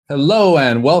Hello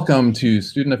and welcome to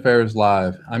Student Affairs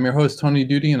Live. I'm your host, Tony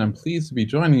Duty, and I'm pleased to be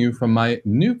joining you from my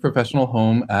new professional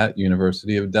home at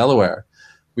University of Delaware.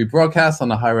 We broadcast on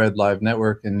the Higher Ed Live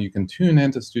network, and you can tune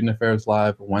in to Student Affairs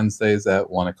Live Wednesdays at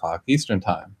 1 o'clock Eastern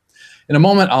Time. In a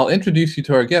moment, I'll introduce you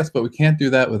to our guests, but we can't do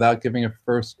that without giving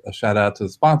a shout out to the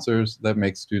sponsors that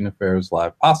make Student Affairs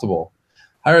Live possible.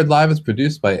 Higher Ed Live is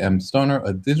produced by M. Stoner,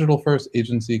 a digital-first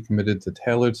agency committed to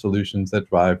tailored solutions that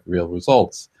drive real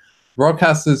results.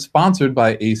 Broadcast is sponsored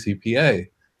by ACPA,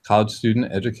 College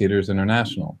Student Educators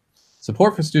International.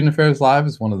 Support for Student Affairs Live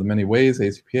is one of the many ways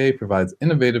ACPA provides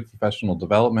innovative professional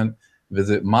development.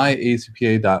 Visit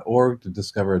myacpa.org to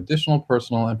discover additional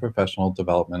personal and professional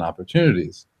development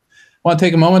opportunities. I want to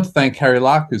take a moment to thank Carrie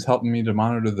Locke, who's helping me to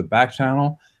monitor the back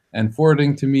channel and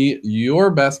forwarding to me your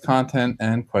best content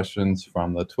and questions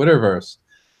from the Twitterverse.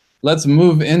 Let's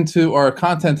move into our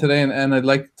content today, and I'd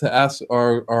like to ask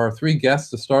our three guests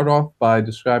to start off by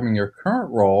describing your current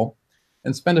role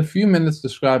and spend a few minutes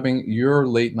describing your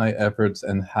late night efforts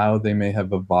and how they may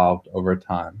have evolved over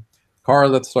time. Cara,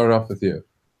 let's start off with you.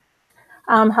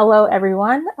 Hello,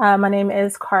 everyone. My name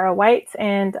is Cara White,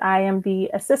 and I am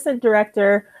the Assistant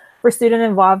Director for Student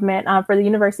Involvement for the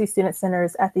University Student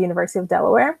Centers at the University of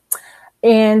Delaware.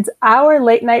 And our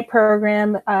late night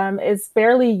program is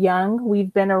fairly young.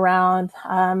 We've been around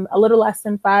a little less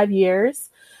than 5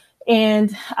 years. And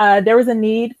there was a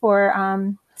need for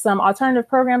some alternative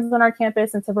programs on our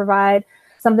campus and to provide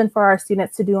something for our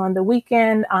students to do on the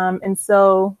weekend. And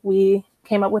so we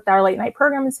came up with our late night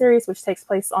programming series, which takes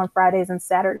place on Fridays and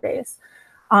Saturdays.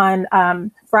 On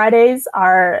Fridays,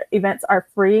 our events are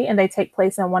free and they take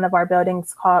place in one of our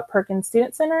buildings called Perkins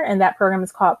Student Center. And that program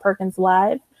is called Perkins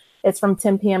Live. It's from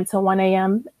 10 p.m. to 1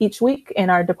 a.m. each week, and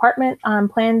our department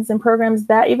plans and programs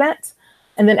that event.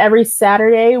 And then every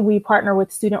Saturday, we partner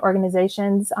with student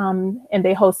organizations, and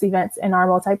they host events in our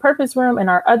multi-purpose room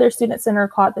and our other student center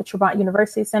called the Trabant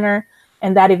University Center,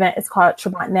 and that event is called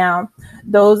Trabant Now.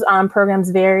 Those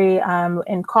programs vary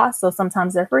in cost, so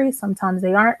sometimes they're free, sometimes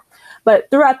they aren't.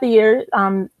 But throughout the years,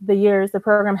 the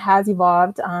program has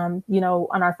evolved. On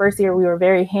our first year, we were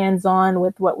very hands-on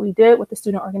with what we did with the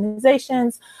student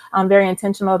organizations, very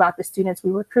intentional about the students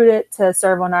we recruited to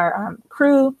serve on our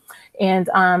crew, and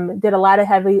did a lot of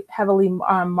heavily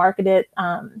marketed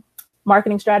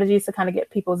marketing strategies to kind of get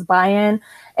people's buy-in.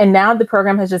 And now the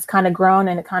program has just kind of grown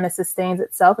and it kind of sustains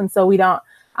itself. And so we don't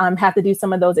have to do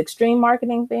some of those extreme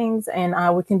marketing things, and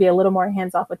we can be a little more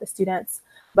hands-off with the students.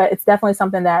 But it's definitely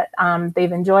something that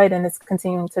they've enjoyed, and it's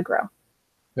continuing to grow.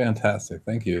 Fantastic.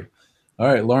 Thank you. All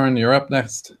right, Lauren, you're up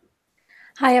next.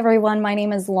 Hi, everyone. My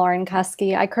name is Lauren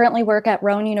Kuski. I currently work at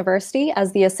Rowan University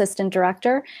as the Assistant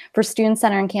Director for Student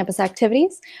Center and Campus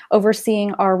Activities,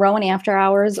 overseeing our Rowan After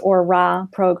Hours, or RA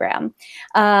program.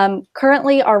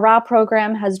 Currently, our RA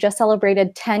program has just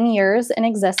celebrated 10 years in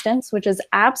existence, which is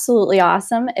absolutely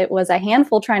awesome. It was a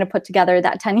handful trying to put together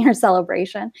that 10-year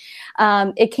celebration.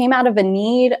 It came out of a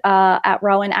need at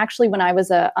Rowan, actually, when I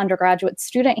was an undergraduate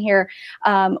student here,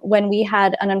 when we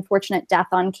had an unfortunate death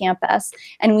on campus,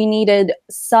 and we needed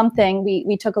something.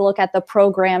 We took a look at the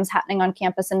programs happening on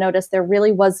campus and noticed there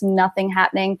really was nothing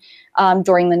happening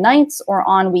during the nights or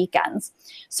on weekends.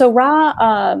 So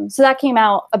so that came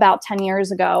out about 10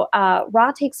 years ago.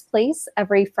 RA takes place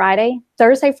every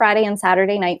Thursday, Friday, and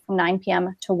Saturday night from 9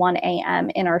 p.m. to 1 a.m.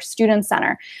 in our student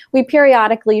center. We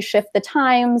periodically shift the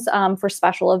times for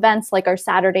special events like our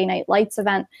Saturday Night Lights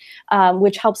event,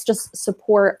 which helps just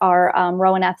support our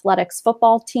Rowan Athletics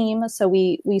football team. So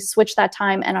we switch that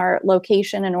time and our location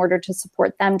in order to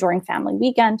support them during family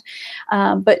weekend.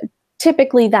 But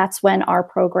typically that's when our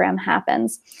program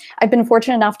happens. I've been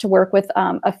fortunate enough to work with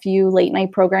a few late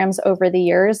night programs over the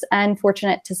years, and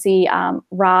fortunate to see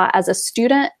RA as a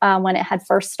student when it had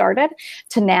first started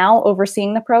to now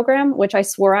overseeing the program, which I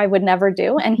swore I would never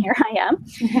do, and here I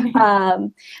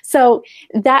am. So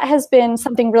that has been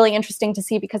something really interesting to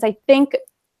see, because I think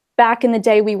back in the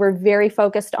day, we were very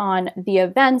focused on the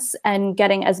events and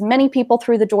getting as many people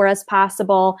through the door as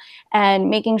possible and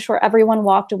making sure everyone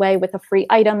walked away with a free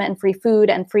item and free food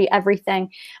and free everything.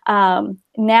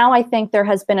 Now I think there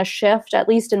has been a shift, at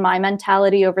least in my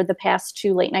mentality, over the past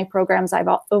 2 late night programs I've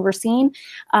overseen,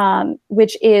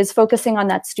 which is focusing on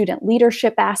that student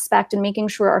leadership aspect and making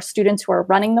sure our students who are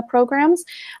running the programs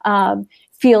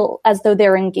feel as though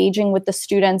they're engaging with the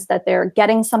students, that they're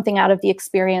getting something out of the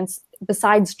experience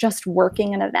besides just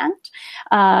working an event.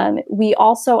 We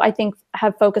also, I think,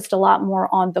 have focused a lot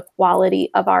more on the quality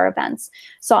of our events.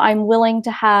 So I'm willing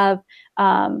to have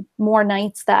more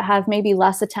nights that have maybe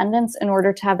less attendance in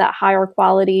order to have that higher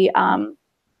quality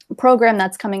program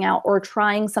that's coming out or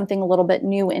trying something a little bit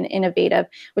new and innovative,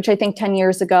 which I think 10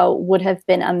 years ago would have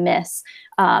been a miss,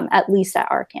 at least at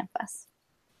our campus.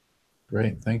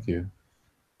 Great, thank you.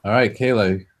 All right,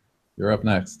 Kayla, you're up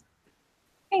next.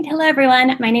 Right. Hello,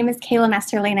 everyone. My name is Kayla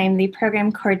Mesterlane. I'm the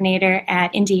program coordinator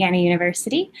at Indiana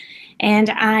University, and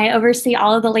I oversee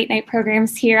all of the late night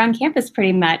programs here on campus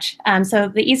pretty much. So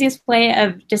the easiest way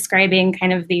of describing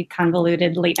kind of the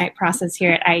convoluted late night process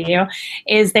here at IU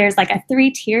is there's like a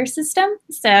 3-tier system.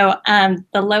 So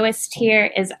the lowest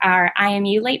tier is our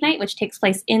IMU late night, which takes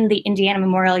place in the Indiana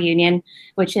Memorial Union,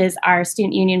 which is our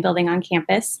student union building on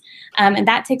campus. And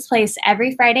that takes place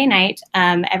every Friday night,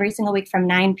 every single week from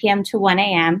 9 p.m. to 1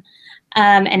 a.m.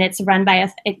 And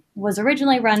it was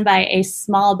originally run by a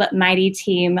small but mighty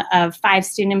team of 5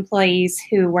 student employees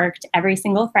who worked every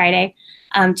single Friday,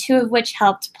 2 of which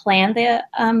helped plan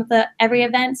the every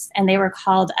events, and they were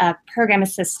called program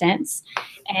assistants.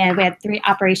 And we had 3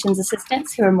 operations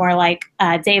assistants who were more like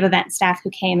day of event staff who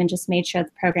came and just made sure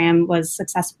the program was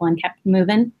successful and kept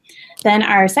moving. Then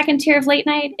our second tier of late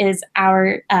night is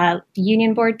our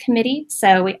union board committee.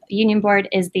 So union board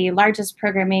is the largest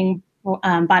programming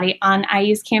body on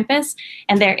IU's campus,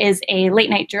 and there is a late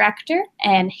night director,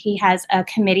 and he has a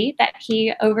committee that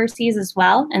he oversees as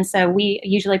well. And so we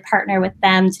usually partner with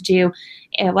them to do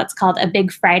what's called a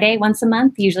Big Friday once a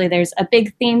month. Usually there's a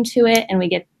big theme to it, and we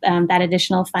get that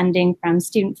additional funding from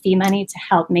student fee money to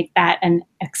help make that an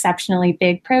exceptionally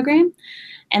big program.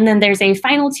 And then there's a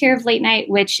final tier of late night,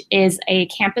 which is a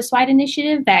campus-wide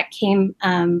initiative that came,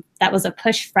 that was a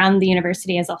push from the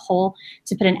university as a whole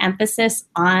to put an emphasis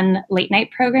on late night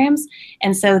programs.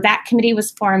 And so that committee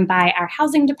was formed by our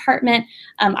housing department,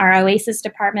 our OASIS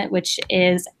department, which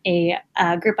is a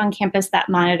group on campus that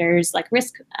monitors like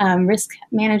risk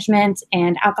management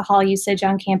and alcohol usage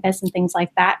on campus and things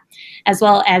like that, as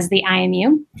well as the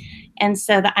IMU. And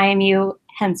so the IMU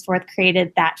henceforth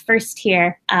created that first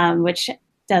tier, which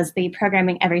does the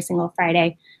programming every single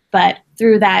Friday. But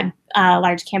through that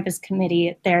large campus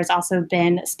committee, there's also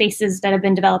been spaces that have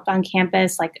been developed on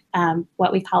campus, like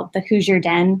what we call the Hoosier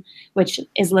Den, which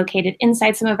is located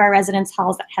inside some of our residence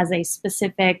halls that has a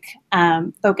specific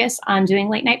focus on doing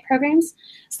late night programs.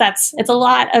 So it's a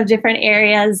lot of different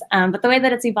areas. But the way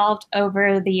that it's evolved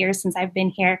over the years since I've been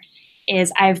here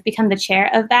is I've become the chair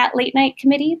of that late night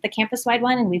committee, the campus-wide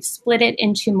one, and we've split it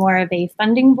into more of a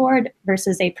funding board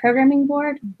versus a programming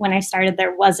board. When I started,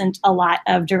 there wasn't a lot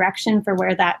of direction for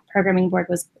where that programming board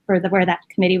was, where that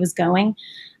committee was going,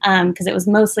 because it was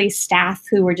mostly staff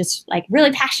who were just like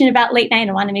really passionate about late night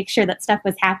and wanted to make sure that stuff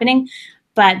was happening,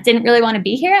 but didn't really want to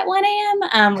be here at 1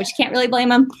 a.m., which can't really blame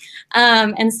them.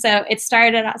 And so it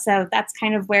started, so that's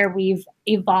kind of where we've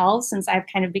evolved since I've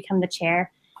kind of become the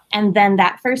chair. And then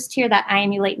that first tier, that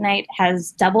IMU late night,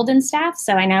 has doubled in staff.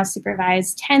 So I now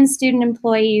supervise 10 student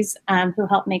employees who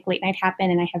help make late night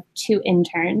happen. And I have 2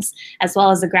 interns, as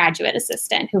well as a graduate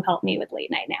assistant who help me with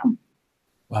late night now.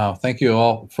 Wow, thank you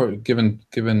all for giving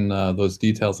those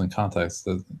details and context.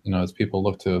 That, as people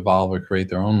look to evolve or create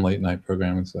their own late night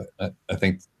programming, so I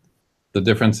think the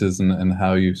differences in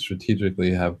how you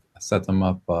strategically have set them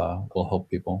up will help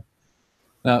people.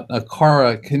 Now,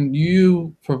 Cara, can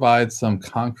you provide some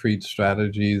concrete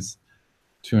strategies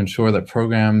to ensure that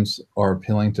programs are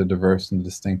appealing to diverse and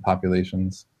distinct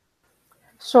populations?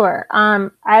 Sure.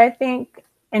 I think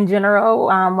in general,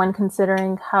 when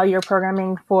considering how you're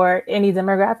programming for any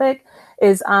demographic,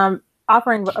 is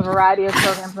offering a variety of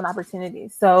programs and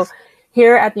opportunities. So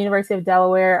here at the University of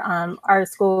Delaware, our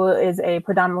school is a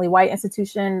predominantly white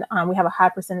institution. We have a high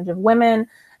percentage of women,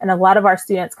 and a lot of our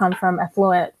students come from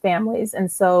affluent families.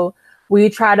 And so we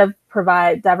try to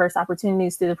provide diverse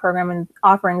opportunities through the program and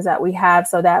offerings that we have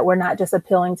so that we're not just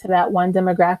appealing to that one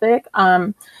demographic.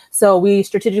 So we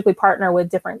strategically partner with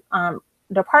different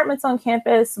departments on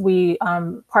campus. We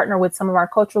partner with some of our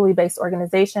culturally based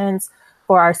organizations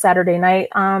for our Saturday night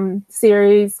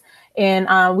series.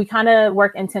 And we kind of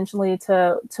work intentionally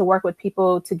to work with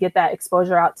people to get that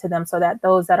exposure out to them so that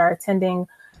those that are attending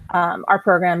our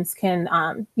programs can,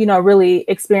 really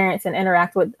experience and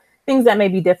interact with things that may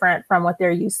be different from what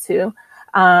they're used to.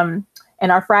 And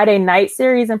our Friday night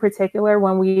series in particular,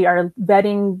 when we are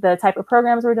vetting the type of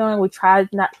programs we're doing, we try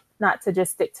not to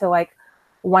just stick to like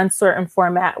one certain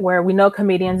format where we know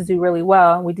comedians do really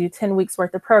well. We do 10 weeks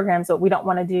worth of programs, but we don't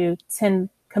want to do 10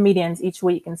 comedians each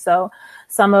week. And so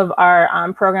some of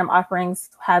our program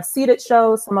offerings have seated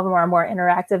shows. Some of them are more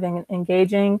interactive and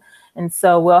engaging. And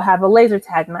so we'll have a laser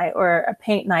tag night or a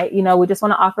paint night. We just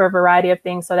want to offer a variety of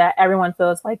things so that everyone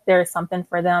feels like there is something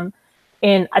for them.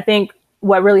 And I think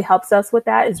what really helps us with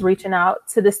that is reaching out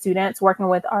to the students, working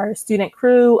with our student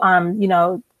crew,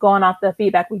 going off the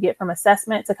feedback we get from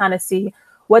assessment to kind of see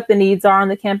what the needs are on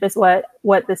the campus,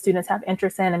 what the students have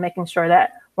interest in, and making sure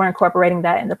that we're incorporating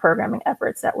that in the programming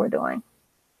efforts that we're doing.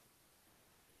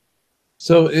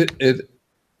 So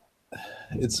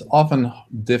it's often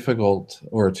difficult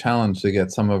or a challenge to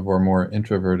get some of our more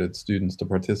introverted students to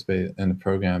participate in the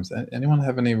programs. Anyone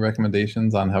have any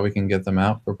recommendations on how we can get them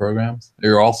out for programs?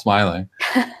 You're all smiling.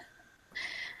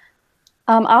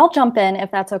 I'll jump in if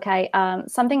that's okay.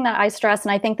 Something that I stress,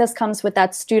 and I think this comes with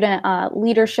that student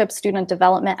leadership, student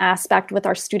development aspect with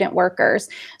our student workers.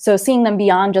 So seeing them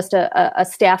beyond just a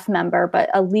staff member, but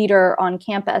a leader on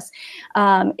campus,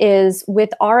 is with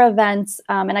our events,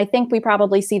 and I think we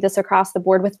probably see this across the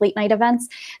board with late night events,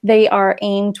 they are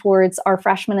aimed towards our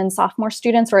freshmen and sophomore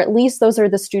students, or at least those are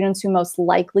the students who most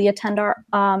likely attend our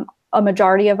a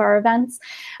majority of our events.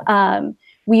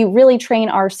 We really train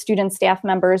our student staff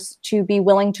members to be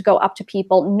willing to go up to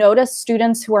people, notice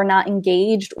students who are not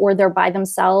engaged or they're by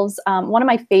themselves. One of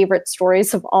my favorite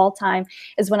stories of all time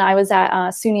is when I was at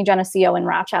SUNY Geneseo in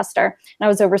Rochester, and I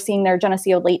was overseeing their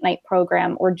Geneseo Late Night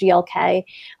Program, or GLK.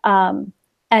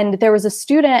 And there was a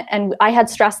student, and I had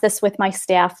stressed this with my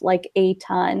staff like a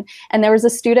ton. And there was a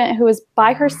student who was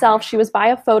by herself. She was by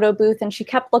a photo booth, and she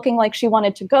kept looking like she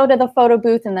wanted to go to the photo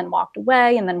booth and then walked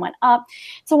away and then went up.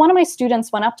 So one of my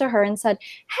students went up to her and said,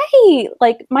 "Hey,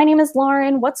 like, my name is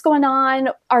Lauren. What's going on?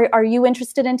 Are you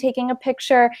interested in taking a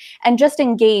picture?" And just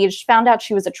engaged, found out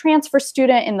she was a transfer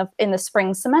student in the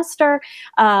spring semester.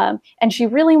 And she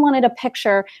really wanted a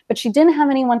picture, but she didn't have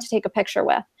anyone to take a picture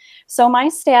with. So my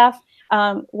staff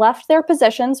left their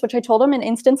positions, which I told them in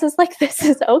instances like this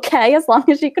is okay as long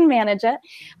as you can manage it,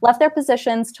 left their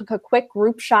positions, took a quick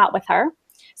group shot with her.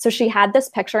 So she had this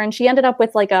picture, and she ended up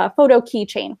with like a photo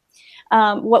keychain.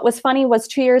 What was funny was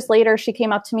 2 years later, she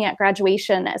came up to me at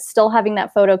graduation still having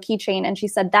that photo keychain. And she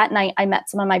said, "That night I met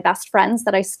some of my best friends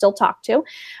that I still talk to.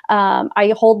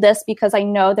 I hold this because I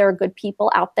know there are good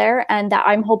people out there, and that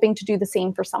I'm hoping to do the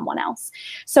same for someone else."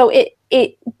 So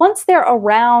once they're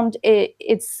around,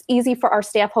 it's easy for our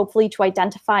staff hopefully to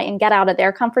identify and get out of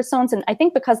their comfort zones. And I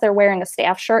think because they're wearing a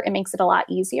staff shirt, it makes it a lot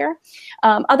easier.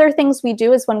 Other things we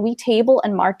do is when we table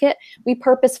and market, we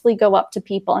purposefully go up to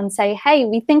people and say, "Hey,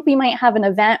 we think we might have an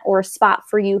event or a spot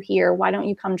for you here. Why don't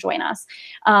you come join us?"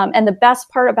 And the best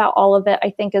part about all of it, I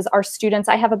think, is our students.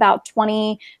 I have about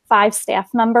 25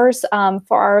 staff members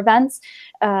for our events.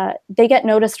 They get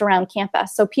noticed around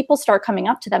campus. So people start coming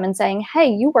up to them and saying, "Hey,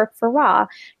 you work for RA.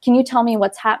 Can you tell me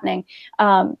what's happening?"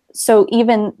 So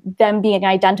even them being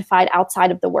identified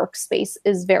outside of the workspace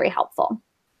is very helpful.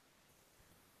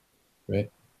 Great.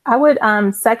 I would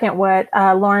second what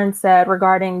Lauren said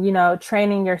regarding,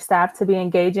 training your staff to be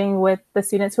engaging with the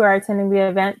students who are attending the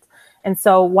event. And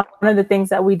so one of the things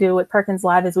that we do with Perkins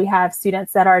Live is we have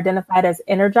students that are identified as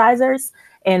energizers,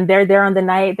 and they're there on the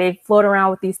night. They float around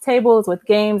with these tables with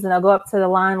games, and they'll go up to the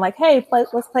line like, "Hey,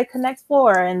 let's play Connect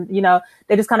Four." And,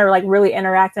 they just kind of like really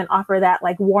interact and offer that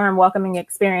like warm, welcoming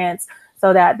experience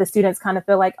so that the students kind of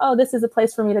feel like, "Oh, this is a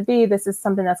place for me to be. This is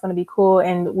something that's going to be cool."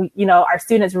 And we, our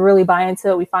students really buy into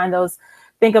it. We find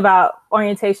think about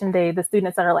orientation day, the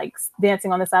students that are like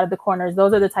dancing on the side of the corners.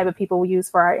 Those are the type of people we use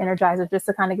for our energizers, just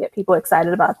to kind of get people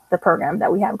excited about the program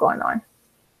that we have going on.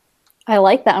 I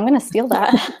like that. I'm going to steal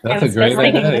that. That's a great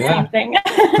idea. Yeah.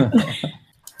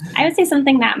 I would say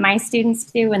something that my students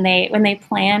do when they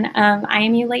plan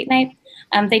IMU late night.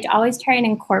 They always try and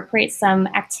incorporate some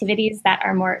activities that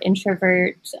are more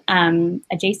introvert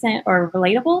adjacent or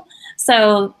relatable.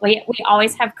 So we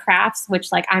always have crafts,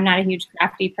 which like I'm not a huge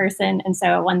crafty person. And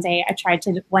so one day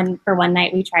one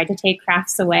night we tried to take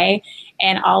crafts away,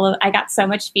 and I got so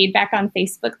much feedback on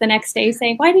Facebook the next day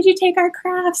saying, "Why did you take our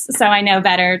crafts?" So I know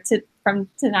better to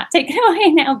not take it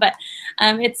away now, but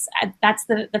that's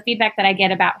the feedback that I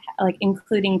get about like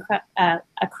including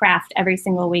a craft every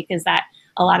single week, is that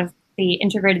a lot of the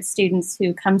introverted students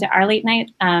who come to our late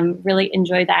night really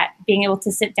enjoy that, being able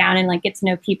to sit down and like get to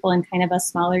know people in kind of a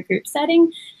smaller group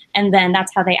setting. And then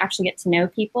that's how they actually get to know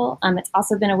people. It's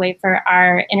also been a way for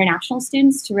our international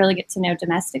students to really get to know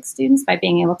domestic students by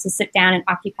being able to sit down and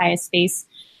occupy a space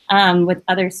with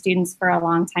other students for a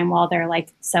long time while they're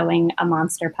like sewing a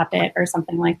monster puppet or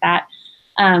something like that.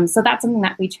 So that's something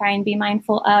that we try and be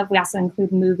mindful of. We also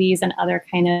include movies and other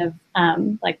kind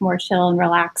of like more chill and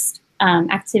relaxed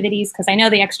activities, because I know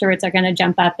the extroverts are going to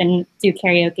jump up and do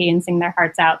karaoke and sing their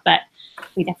hearts out, but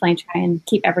we definitely try and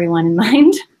keep everyone in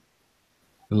mind.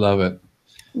 Love it.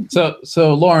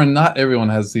 So Lauren, not everyone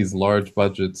has these large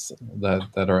budgets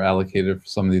that are allocated for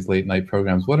some of these late night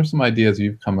programs. What are some ideas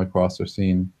you've come across or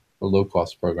seen for low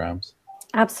cost programs?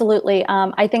 Absolutely.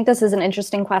 I think this is an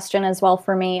interesting question as well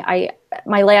for me.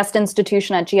 my last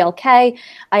institution at GLK,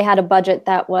 I had a budget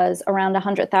that was around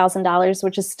 $100,000,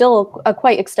 which is still a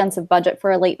quite extensive budget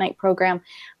for a late night program.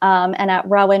 And at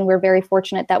Rowan, we're very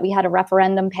fortunate that we had a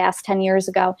referendum passed 10 years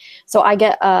ago. So I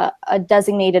get a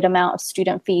designated amount of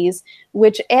student fees,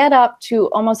 which add up to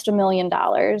almost $1 million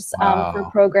for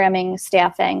programming,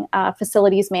 staffing,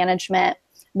 facilities management,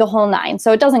 the whole nine.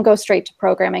 So it doesn't go straight to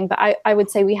programming, but I would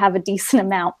say we have a decent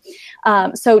amount.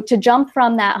 So to jump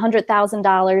from that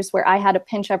 $100,000 where I had to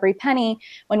pinch every penny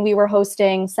when we were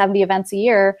hosting 70 events a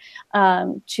year,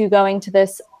 to going to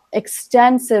this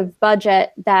extensive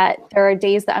budget that there are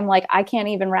days that I'm like, I can't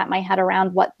even wrap my head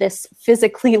around what this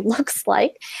physically looks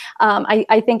like.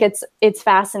 I think it's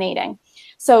fascinating.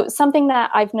 So something that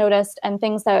I've noticed and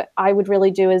things that I would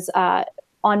really do is,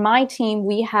 on my team,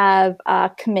 we have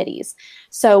committees.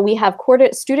 So we have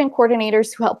student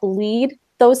coordinators who help lead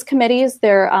those committees.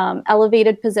 They're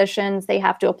elevated positions. They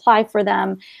have to apply for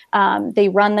them. They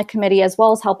run the committee as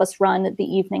well as help us run the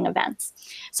evening events.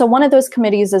 So one of those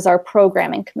committees is our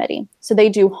programming committee. So they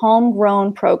do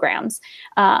homegrown programs.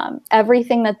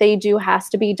 Everything that they do has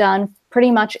to be done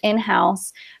pretty much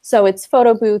in-house. So it's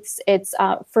photo booths. It's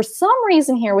for some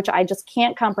reason here, which I just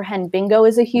can't comprehend, bingo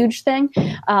is a huge thing.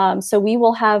 So we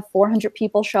will have 400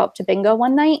 people show up to bingo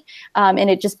one night. And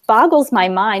it just boggles my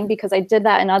mind because I did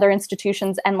that in other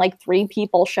institutions and like 3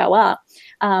 people show up.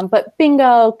 But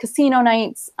bingo, casino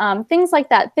nights, things like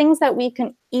that, things that we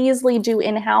can easily do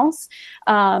in-house,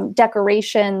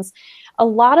 decorations. A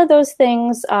lot of those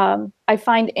things I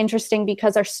find interesting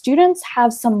because our students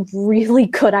have some really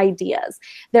good ideas.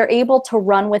 They're able to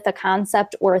run with a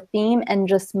concept or a theme and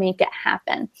just make it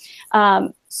happen.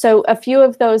 So a few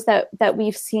of those that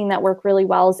we've seen that work really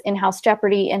well is in-house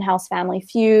Jeopardy, in-house Family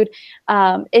Feud.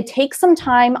 It takes some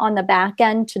time on the back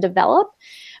end to develop.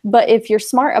 But if you're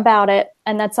smart about it,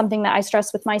 and that's something that I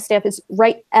stress with my staff, is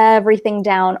write everything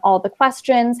down, all the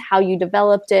questions, how you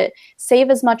developed it, save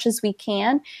as much as we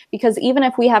can, because even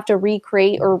if we have to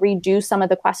recreate or redo some of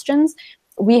the questions,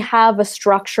 we have a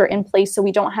structure in place so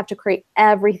we don't have to create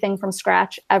everything from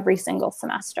scratch every single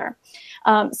semester.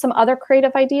 Some other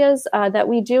creative ideas that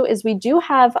we do is we do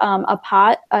have a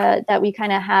pot that we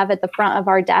kind of have at the front of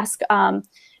our desk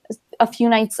a few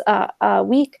nights a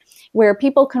week, where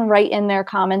people can write in their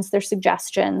comments, their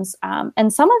suggestions,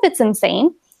 and some of it's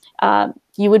insane.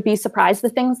 You would be surprised the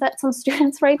things that some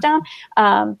students write down.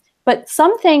 But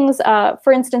some things,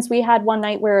 for instance, we had one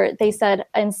night where they said,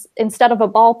 instead of a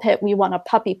ball pit, we want a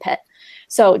puppy pit.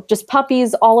 So just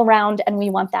puppies all around, and we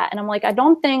want that. And I'm like, I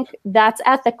don't think that's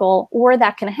ethical or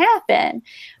that can happen.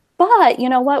 But you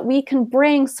know what? We can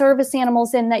bring service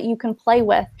animals in that you can play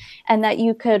with and that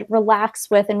you could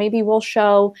relax with. And maybe we'll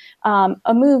show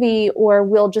a movie, or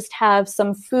we'll just have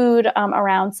some food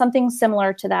around, something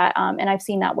similar to that. And I've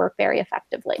seen that work very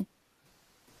effectively.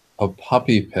 A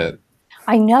puppy pit.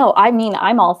 I know. I mean,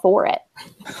 I'm all for it.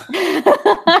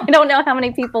 I don't know how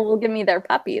many people will give me their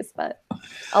puppies, but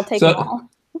I'll take them all.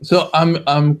 So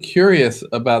I'm curious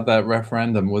about that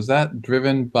referendum. Was that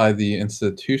driven by the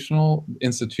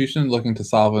institution looking to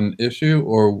solve an issue,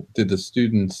 or did the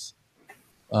students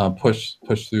push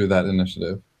through that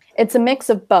initiative? It's a mix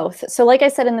of both. So like I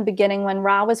said in the beginning, when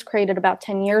RA was created about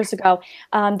 10 years ago,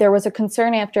 there was a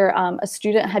concern after a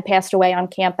student had passed away on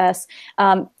campus,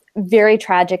 very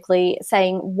tragically,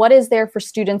 saying, what is there for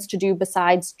students to do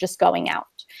besides just going out?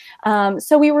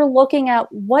 So we were looking at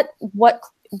what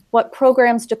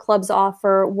programs do clubs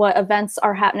offer, what events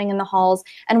are happening in the halls,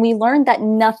 and we learned that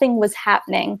nothing was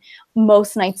happening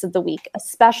most nights of the week,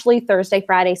 especially Thursday,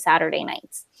 Friday, Saturday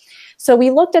nights. So we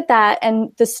looked at that,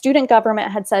 and the student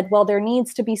government had said, well, there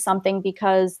needs to be something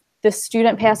because the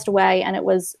student passed away and it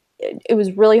was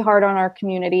really hard on our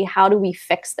community. How do we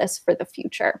fix this for the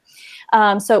future?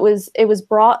 So it was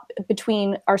brought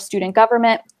between our student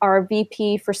government, our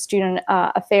VP for student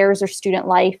affairs or student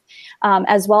life,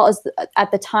 as well as at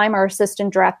the time our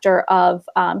assistant director of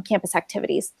campus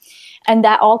activities. And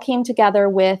that all came together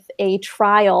with a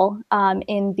trial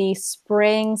in the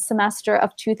spring semester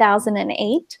of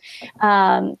 2008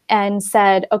 and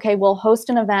said, okay, we'll host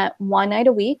an event one night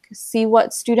a week, see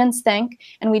what students think.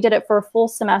 And we did it for a full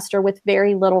semester with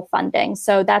very little funding.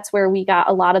 So that's where we got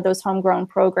a lot of those homegrown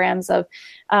programs of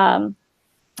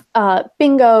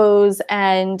bingos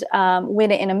and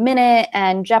Win It in a Minute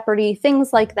and Jeopardy,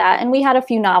 things like that. And we had a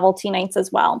few novelty nights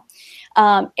as well.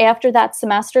 After that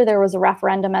semester, there was a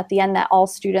referendum at the end that all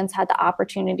students had the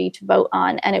opportunity to vote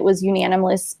on, and it was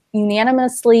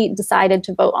unanimously decided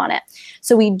to vote on it.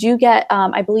 So we do get,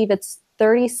 I believe it's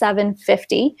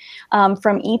 $37.50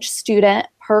 from each student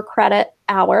per credit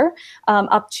hour,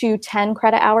 up to 10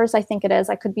 credit hours, I think it is.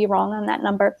 I could be wrong on that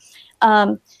number.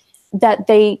 that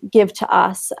they give to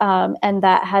us, and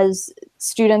that has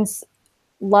students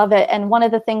love it. And one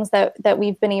of the things that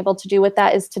we've been able to do with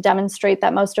that is to demonstrate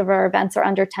that most of our events are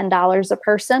under $10 a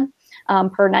person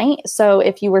per night. So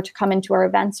if you were to come into our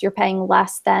events, you're paying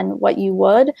less than what you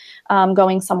would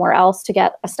going somewhere else to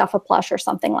get a Stuff a Plush or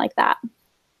something like that.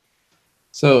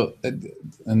 So,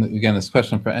 and again, this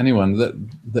question for anyone,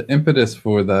 the impetus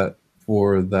for that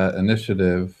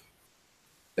initiative,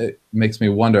 it makes me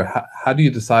wonder, how do you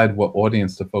decide what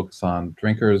audience to focus on,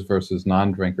 drinkers versus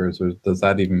non-drinkers, or does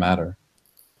that even matter?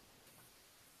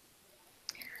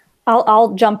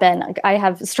 I'll jump in. I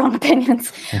have strong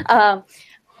opinions.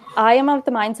 I am of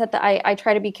the mindset that I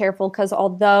try to be careful, because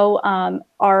although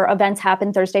our events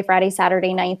happen Thursday, Friday,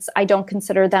 Saturday nights, I don't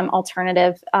consider them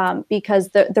alternative, because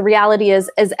the reality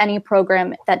is any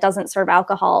program that doesn't serve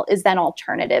alcohol is then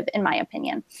alternative, in my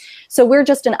opinion. So we're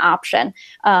just an option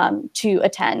to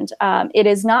attend. It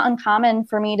is not uncommon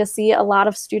for me to see a lot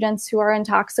of students who are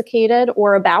intoxicated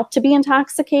or about to be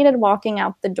intoxicated walking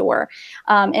out the door.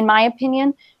 In my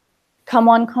opinion, come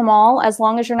one, come all. As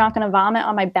long as you're not going to vomit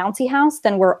on my bouncy house,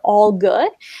 then we're all good.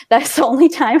 That's the only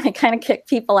time I kind of kick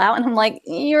people out, and I'm like,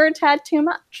 you're a tad too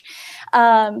much.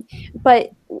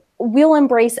 But we'll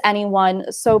embrace anyone,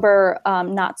 sober,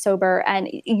 not sober. And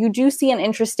you do see an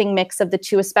interesting mix of the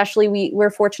two, especially we're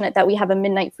fortunate that we have a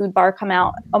midnight food bar come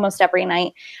out almost every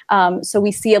night. So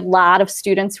we see a lot of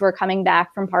students who are coming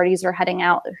back from parties or heading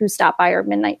out who stop by our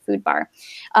midnight food bar.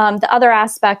 The other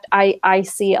aspect I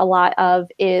see a lot of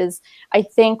is, I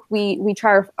think we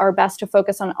try our best to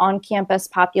focus on campus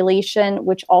population,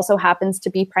 which also happens to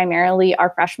be primarily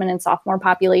our freshman and sophomore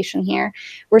population here.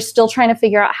 We're still trying to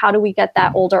figure out how do we get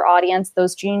that older audience,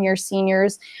 those juniors,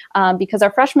 seniors, because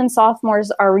our freshmen,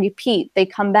 sophomores are repeat. They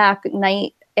come back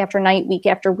night after night, week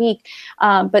after week.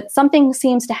 But something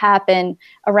seems to happen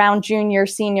around junior,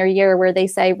 senior year where they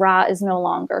say RA is no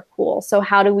longer cool. So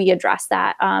how do we address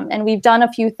that? And we've done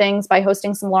a few things by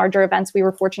hosting some larger events. We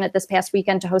were fortunate this past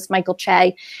weekend to host Michael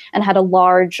Che and had a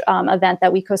large event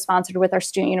that we co-sponsored with our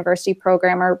Student University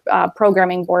program or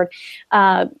programming board.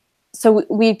 So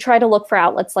we try to look for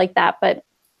outlets like that, but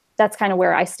that's kind of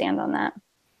where I stand on that.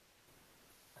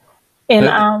 And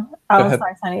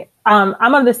sorry, Sunny.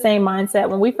 I'm of the same mindset.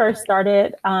 When we first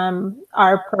started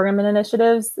our programming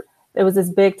initiatives, there was this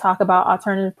big talk about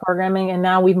alternative programming, and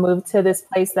now we've moved to this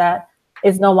place that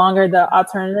is no longer the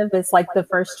alternative. It's like the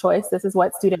first choice. This is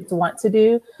what students want to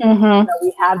do. Mm-hmm. So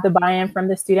we have the buy-in from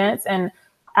the students, and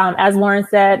as Lauren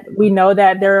said, we know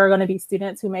that there are going to be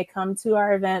students who may come to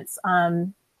our events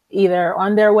either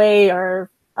on their way or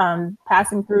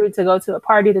passing through to go to a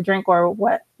party to drink or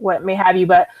what may have you.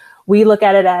 But we look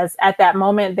at it as at that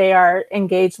moment they are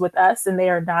engaged with us and they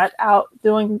are not out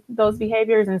doing those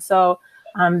behaviors. And so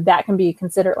that can be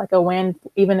considered like a win,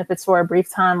 even if it's for a brief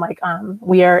time. Like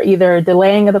we are either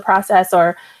delaying the process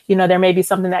or, there may be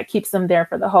something that keeps them there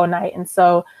for the whole night. And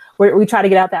so we try to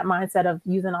get out that mindset of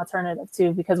using alternative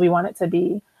too, because we want it to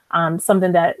be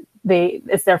something that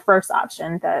it's their first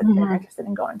option that they're interested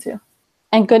in going to.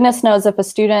 And goodness knows if a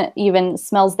student even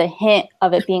smells the hint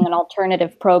of it being an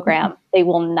alternative program, they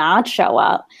will not show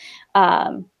up.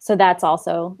 So that's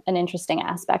also an interesting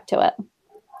aspect to it.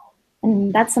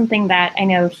 And that's something that I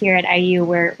know here at IU,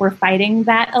 we're fighting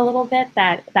that a little bit,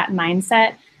 that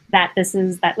mindset that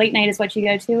that late night is what you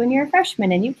go to when you're a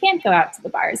freshman and you can't go out to the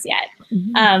bars yet.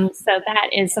 Mm-hmm. So that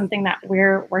is something that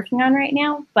we're working on right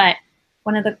now. But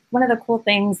one of the cool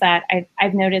things that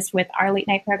I've noticed with our late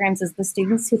night programs is the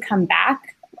students who come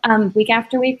back week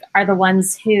after week are the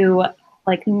ones who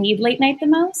need late night the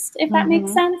most, if that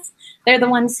makes sense. They're the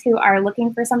ones who are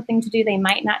looking for something to do. They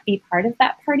might not be part of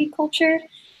that party culture.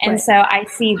 And so I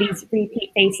see these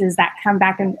repeat faces that come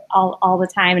back all the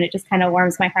time, and it just kind of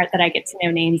warms my heart that I get to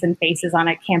know names and faces on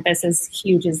a campus as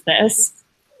huge as this.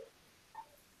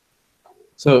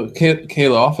 So,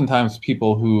 Kayla, oftentimes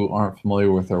people who aren't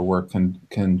familiar with our work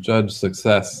can judge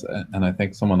success, and I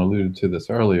think someone alluded to this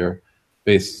earlier,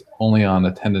 based only on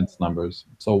attendance numbers.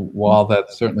 So while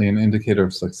that's certainly an indicator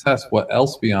of success, what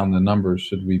else beyond the numbers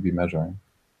should we be measuring?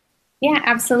 Yeah,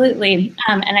 absolutely.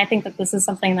 And I think that this is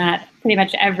something that pretty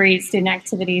much every student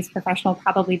activities professional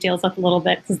probably deals with a little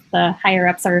bit, because the higher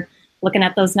ups are looking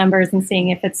at those numbers and seeing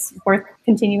if it's worth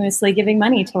continuously giving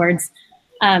money towards.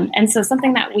 And so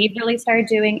something that we've really started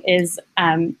doing is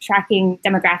tracking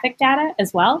demographic data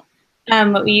as well.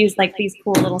 We use these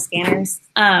cool little scanners,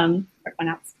 for one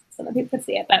else so that people could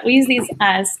see it, but we use these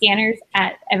scanners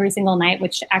at every single night,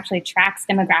 which actually tracks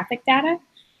demographic data.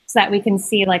 so that we can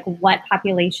see like what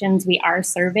populations we are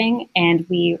serving. And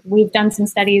we've done some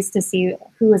studies to see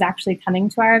who is actually coming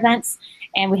to our events.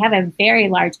 And we have a very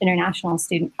large international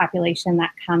student population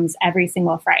that comes every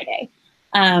single Friday.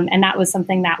 And that was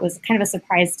something that was kind of a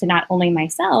surprise to not only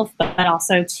myself, but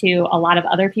also to a lot of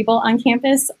other people on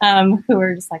campus who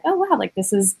were just like, oh, wow, like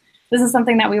this is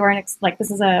something that we weren't, this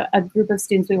is a group of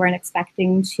students we weren't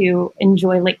expecting to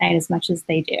enjoy late night as much as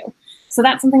they do. So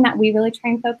that's something that we really try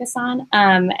and focus on.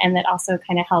 And that also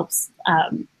kind of helps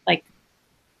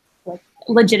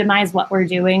legitimize what we're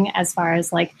doing as far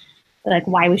as like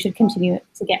why we should continue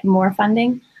to get more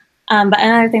funding. But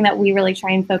another thing that we really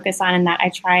try and focus on, and that I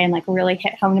try and like really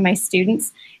hit home to my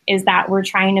students, is that we're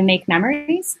trying to make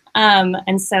memories.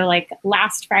 And so like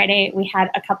last Friday, we had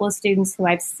a couple of students who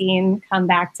I've seen come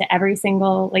back to every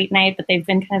single late night, but they've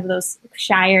been kind of those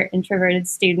shy or introverted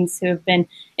students who have been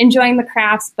enjoying the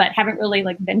crafts, but haven't really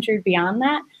like ventured beyond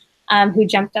that. Who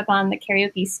jumped up on the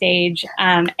karaoke stage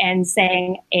and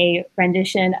sang a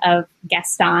rendition of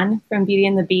Gaston from Beauty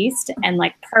and the Beast and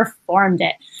like performed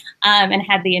it and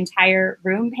had the entire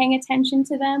room paying attention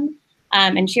to them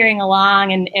and cheering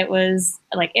along. And it was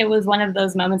one of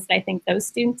those moments that I think those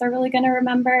students are really going to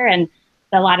remember. And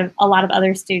a lot of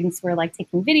other students were like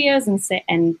taking videos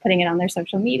and putting it on their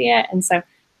social media. And so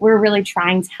we're really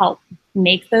trying to help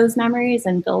make those memories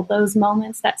and build those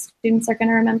moments that students are going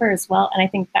to remember as well. And I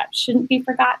think that shouldn't be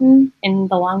forgotten in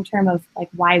the long term of like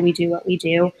why we do what we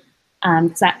do,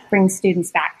 because that brings students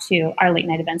back to our late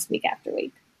night events week after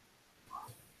week.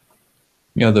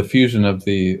 You know, the fusion of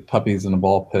the puppies in a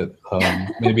ball pit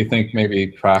made me think maybe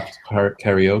craft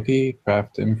karaoke,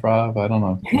 craft improv. I don't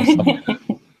know.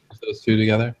 Those two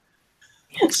together.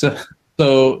 So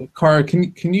Cara,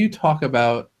 can you talk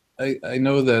about? I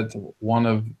know that one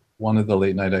of the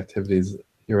late night activities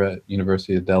here at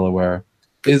University of Delaware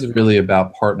is really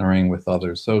about partnering with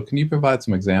others. So can you provide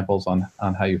some examples on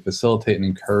how you facilitate and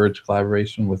encourage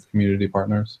collaboration with community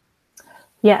partners?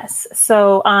 Yes.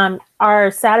 So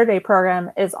our Saturday program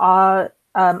is all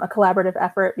a collaborative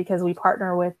effort because we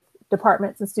partner with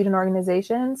departments and student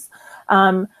organizations.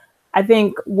 I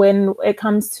think when it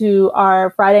comes to our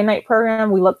Friday night program,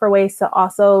 we look for ways to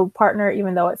also partner,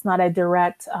 even though it's not a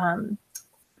direct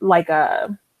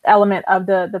element of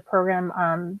the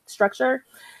program structure.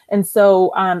 And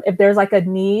so if there's like a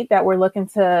need that we're looking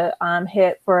to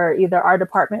hit for either our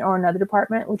department or another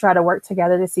department, we try to work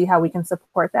together to see how we can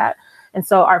support that. And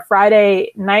so our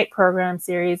Friday night program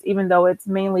series, even though it's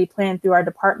mainly planned through our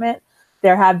department,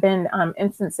 there have been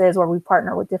instances where we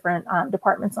partner with different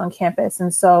departments on campus.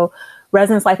 And so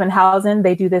Residence Life and Housing,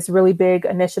 they do this really big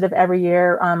initiative every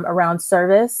year around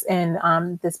service.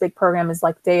 And this big program is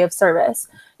like Day of Service.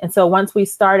 And so once we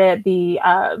started the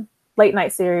late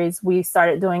night series, we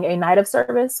started doing a night of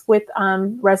service with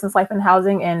Residence Life and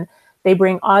Housing, and they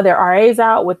bring all their RAs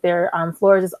out with their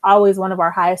floors. It's always one of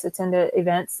our highest attended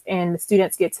events, and the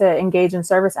students get to engage in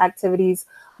service activities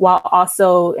while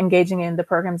also engaging in the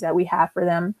programs that we have for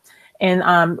them.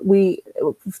 And we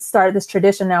started this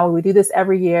tradition now where we do this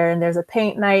every year, and there's a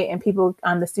paint night, and people,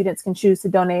 the students can choose to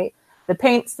donate the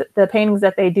paintings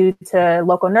that they do to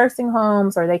local nursing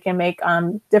homes, or they can make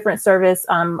different service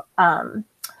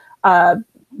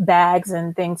bags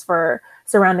and things for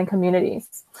surrounding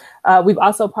communities. We've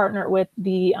also partnered with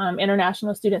the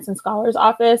International Students and Scholars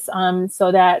Office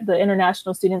so that the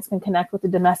international students can connect with the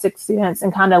domestic students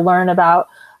and kind of learn about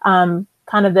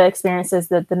kind of the experiences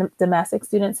that the domestic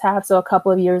students have. So a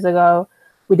couple of years ago,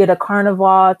 we did a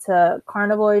carnival to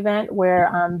carnival event where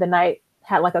the night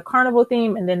had like a carnival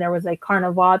theme, and then there was a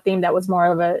carnival theme that was more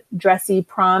of a dressy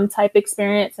prom type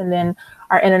experience. And then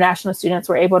our international students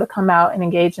were able to come out and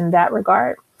engage in that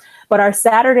regard. But our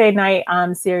Saturday night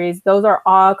series, those are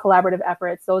all collaborative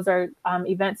efforts. Those are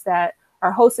events that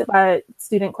are hosted by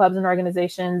student clubs and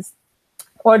organizations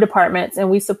or departments, and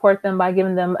we support them by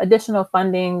giving them additional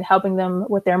funding, helping them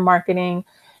with their marketing.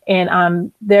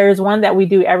 And there's one that we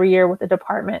do every year with the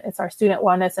department. It's our Student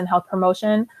Wellness and Health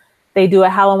Promotion. They do a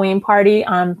Halloween party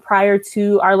prior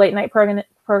to our late night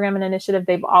program and initiative.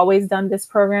 They've always done this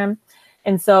program.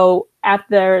 And so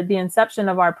after the inception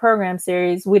of our program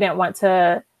series, we didn't want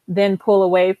to then pull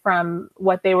away from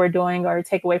what they were doing or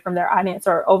take away from their audience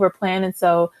or overplan. And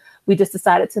so we just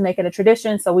decided to make it a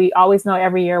tradition. So we always know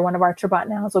every year one of our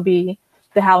Trebatnows will be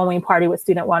the Halloween party with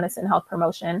Student Wellness and Health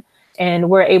Promotion. And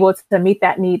we're able to meet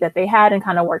that need that they had and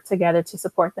kind of work together to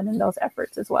support them in those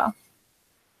efforts as well.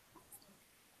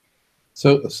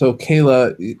 So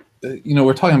Kayla, you know,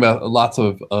 we're talking about lots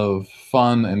of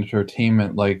fun and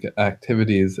entertainment like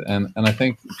activities, and I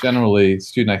think generally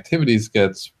student activities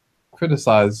gets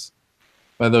criticized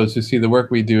by those who see the work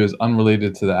we do as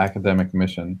unrelated to the academic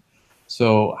mission.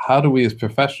 So how do we as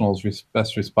professionals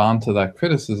best respond to that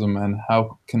criticism, and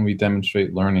how can we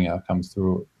demonstrate learning outcomes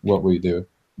through what we do?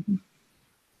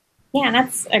 Yeah,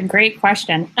 that's a great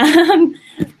question.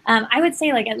 I would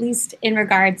say, like, at least in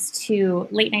regards to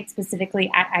late night specifically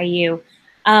at IU,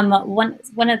 one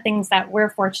of the things that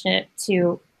we're fortunate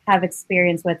to have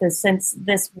experience with is, since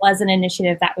this was an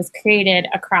initiative that was created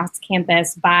across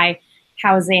campus by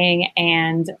Housing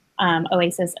and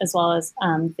OASIS, as well as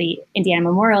the Indiana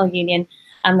Memorial Union,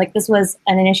 like, this was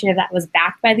an initiative that was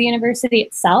backed by the university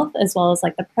itself, as well as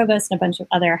like the provost and a bunch of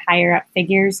other higher up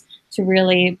figures, to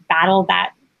really battle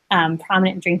that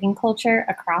prominent drinking culture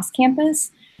across campus.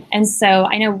 And so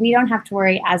I know we don't have to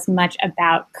worry as much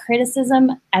about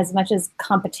criticism as much as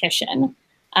competition.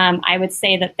 I would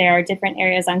say that there are different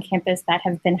areas on campus that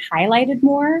have been highlighted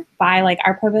more by, like,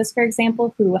 our provost, for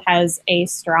example, who has a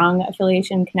strong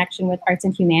affiliation connection with arts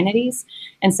and humanities.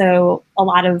 And so a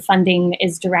lot of funding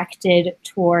is directed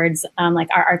towards like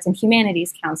our Arts and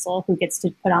Humanities Council, who gets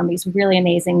to put on these really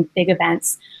amazing big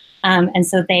events. And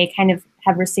so they kind of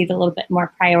have received a little bit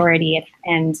more priority.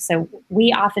 And so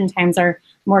we oftentimes are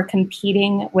more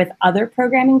competing with other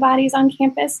programming bodies on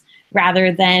campus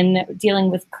rather than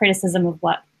dealing with criticism of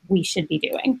what we should be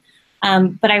doing.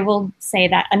 But I will say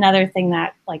that another thing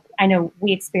that, like, I know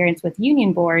we experience with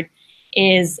Union Board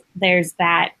is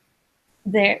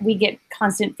we get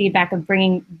constant feedback of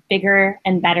bringing bigger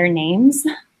and better names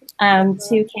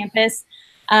to campus,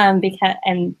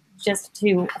 and just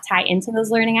to tie into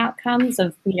those learning outcomes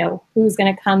of, you know, who's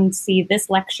going to come see this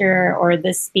lecture or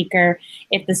this speaker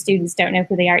if the students don't know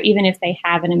who they are, even if they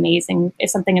have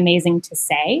something amazing to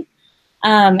say.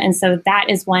 And so that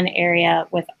is one area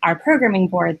with our programming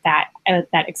board that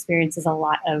experiences a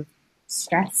lot of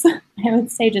stress. I would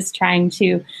say, just trying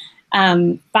to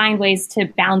find ways to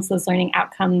balance those learning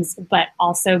outcomes, but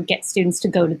also get students to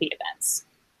go to the events.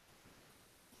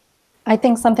 I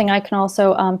think something I can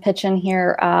also pitch in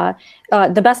here,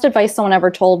 the best advice someone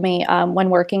ever told me when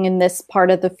working in this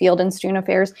part of the field in student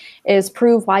affairs is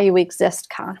prove why you exist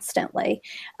constantly.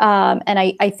 And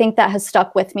I think that has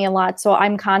stuck with me a lot. So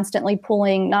I'm constantly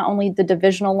pulling not only the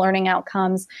divisional learning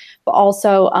outcomes, but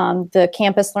also the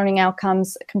campus learning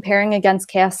outcomes, comparing against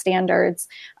CAS standards.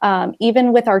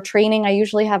 Even with our training, I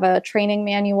usually have a training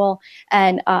manual,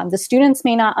 and the students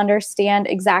may not understand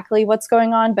exactly what's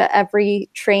going on, but every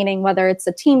training, whether it's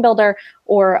a team builder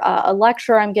or a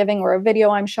lecture I'm giving or a video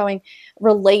I'm showing,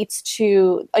 relates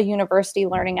to a university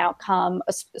learning outcome,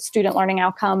 a student learning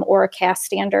outcome, or a CAS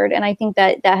standard. And I think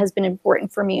that has been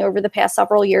important for me over the past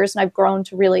several years, and I've grown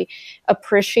to really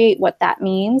appreciate what that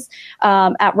means.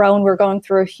 At Rowan, we're going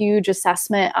through a huge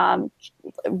assessment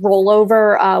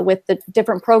rollover with the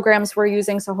different programs we're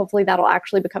using, so hopefully that'll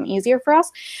actually become easier for us.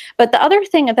 But the other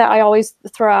thing that I always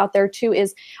throw out there too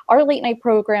is our late night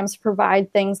programs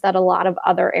provide things that a lot of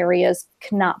other areas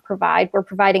cannot provide. We're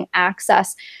providing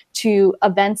access to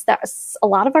events that a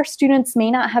lot of our students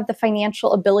may not have the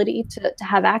financial ability to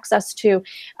have access to.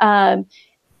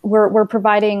 We're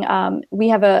providing, we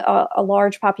have a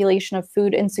large population of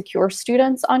food insecure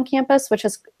students on campus, which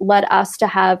has led us to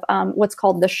have what's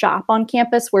called the shop on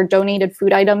campus, where donated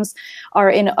food items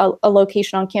are in a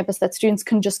location on campus that students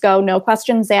can just go, no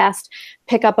questions asked,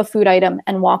 pick up a food item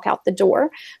and walk out the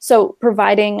door. So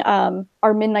providing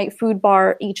our midnight food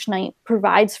bar each night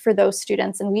provides for those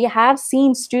students. And we have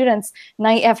seen students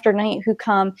night after night who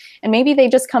come, and maybe they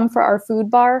just come for our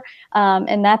food bar,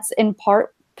 and that's in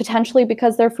part potentially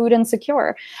because they're food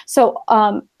insecure. So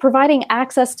providing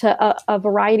access to a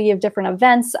variety of different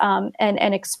events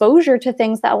and exposure to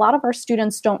things that a lot of our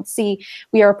students don't see.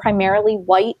 We are a primarily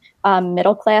white,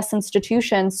 middle-class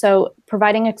institution, so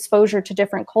providing exposure to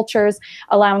different cultures,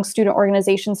 allowing student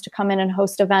organizations to come in and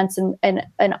host events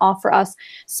and offer us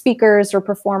speakers or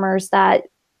performers that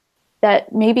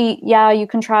maybe, yeah, you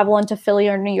can travel into Philly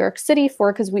or New York City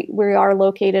for, because we are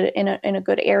located in a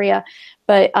good area,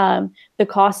 but the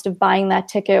cost of buying that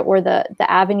ticket or the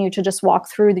avenue to just walk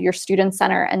through your student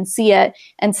center and see it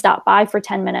and stop by for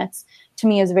 10 minutes, to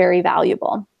me, is very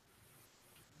valuable.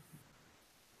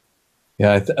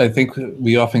 Yeah, I think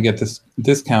we often get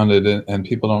discounted, and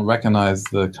people don't recognize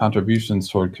the contributions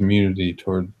toward community,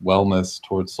 toward wellness,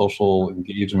 toward social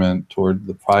engagement, toward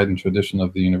the pride and tradition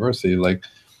of the university. Like,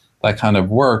 that kind of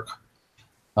work.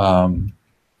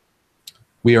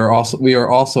 We are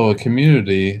also a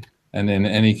community, and in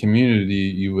any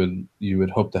community, you would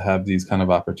hope to have these kind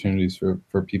of opportunities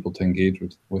for people to engage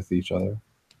with each other.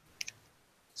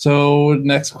 So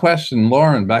next question,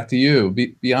 Lauren, back to you.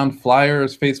 Beyond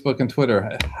flyers, Facebook, and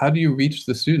Twitter, how do you reach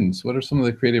the students? What are some of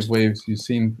the creative ways you've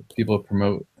seen people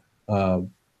promote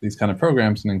these kind of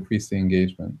programs and increase the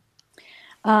engagement?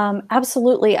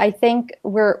 Absolutely. I think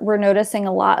we're noticing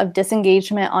a lot of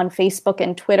disengagement on Facebook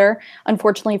and Twitter.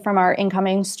 Unfortunately, from our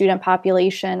incoming student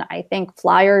population, I think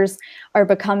flyers are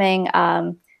becoming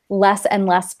less and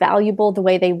less valuable the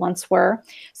way they once were.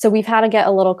 So we've had to get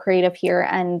a little creative here,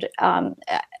 and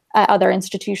at other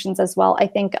institutions as well. I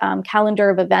think calendar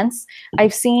of events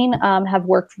I've seen have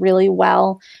worked really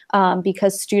well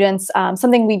because students,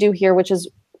 something we do here, which is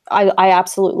I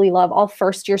absolutely love, all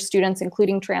first-year students,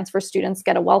 including transfer students,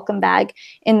 get a welcome bag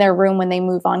in their room when they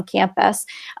move on campus,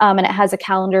 and it has a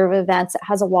calendar of events. It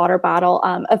has a water bottle.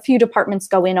 A few departments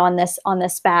go in on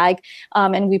this bag,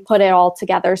 and we put it all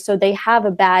together. So they have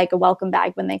a welcome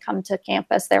bag, when they come to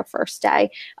campus their first day,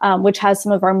 which has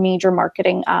some of our major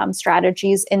marketing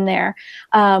strategies in there.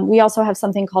 We also have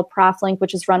something called ProfLink,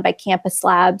 which is run by Campus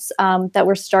Labs, that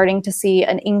we're starting to see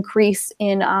an increase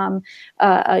in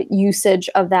usage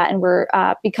of that. And we're,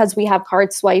 because we have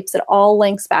card swipes, it all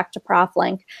links back to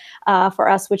ProfLink for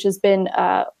us, which has been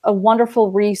a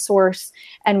wonderful resource.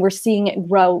 And we're seeing it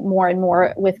grow more and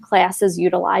more with classes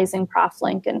utilizing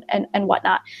ProfLink and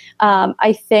whatnot.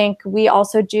 I think we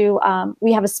also do,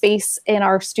 we have a space in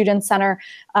our student center,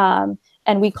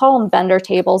 and we call them vendor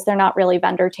tables. They're not really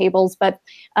vendor tables, but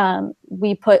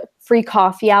we put free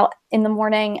coffee out in the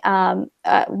morning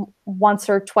once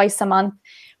or twice a month.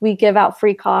 We give out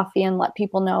free coffee and let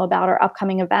people know about our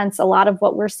upcoming events. A lot of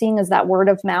what we're seeing is that word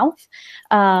of mouth.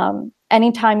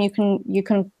 Anytime you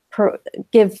can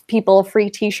give people a free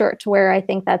t-shirt to wear, I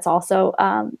think that's also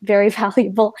very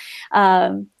valuable,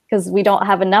 because we don't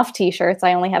have enough t-shirts.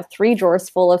 I only have 3 drawers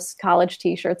full of college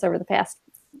t-shirts over the past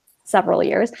several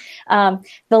years.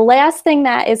 The last thing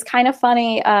that is kind of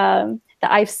funny that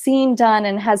I've seen done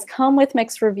and has come with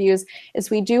mixed reviews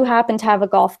is we do happen to have a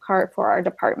golf cart for our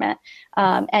department.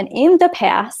 And in the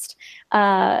past,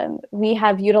 we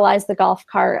have utilized the golf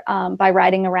cart by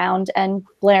riding around and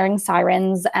blaring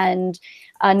sirens and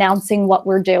announcing what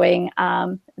we're doing,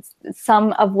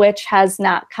 some of which has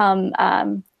not come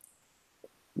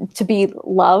to be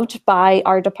loved by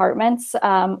our departments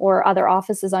or other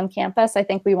offices on campus. I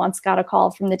think we once got a call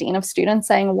from the dean of students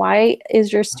saying, "Why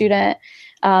is your student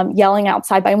yelling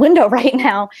outside my window right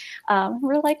now?"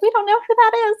 We're like, we don't know who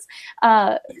that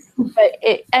is.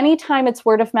 But anytime it's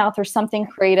word of mouth or something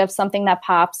creative, something that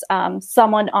pops,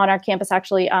 someone on our campus,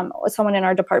 actually, someone in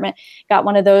our department got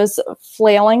one of those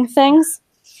flailing things.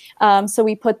 So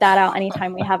we put that out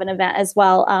anytime we have an event as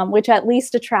well, which at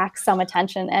least attracts some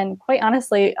attention, and quite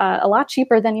honestly, a lot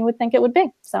cheaper than you would think it would be.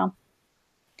 So,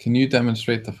 can you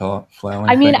demonstrate the flailing?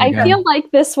 I mean, thing I again? feel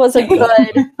like this was a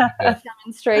good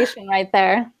demonstration right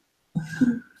there.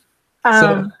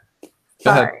 So,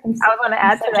 sorry, I was going to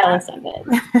add to that. Jealous of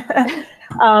it.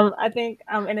 I think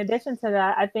in addition to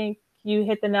that, I think you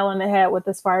hit the nail on the head with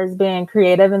as far as being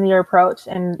creative in your approach,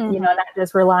 and you know, not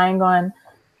just relying on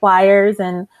flyers.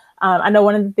 And I know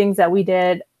one of the things that we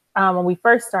did when we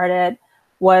first started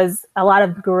was a lot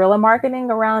of guerrilla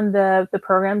marketing around the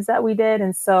programs that we did.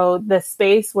 And so the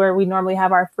space where we normally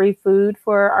have our free food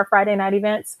for our Friday night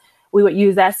events, we would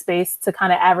use that space to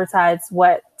kind of advertise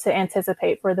what to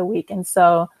anticipate for the week. And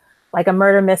so like a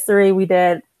murder mystery, we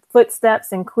did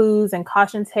footsteps and clues and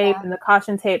caution tape. And the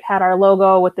caution tape had our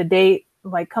logo with the date,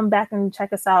 like come back and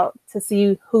check us out to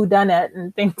see who done it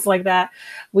and things like that.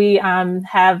 We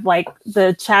have like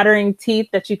the chattering teeth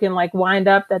that you can like wind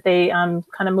up that they kind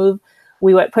of move.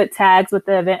 We would put tags with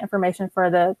the event information for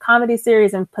the comedy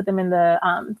series and put them in the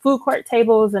food court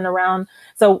tables and around.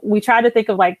 So we try to think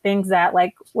of like things that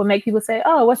like will make people say,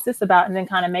 "Oh, what's this about?" and then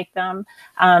kind of make them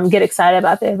get excited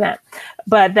about the event.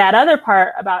 But that other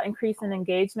part about increasing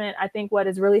engagement, I think what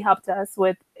has really helped us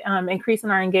with increasing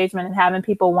our engagement and having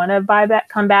people want to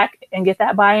come back and get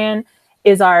that buy-in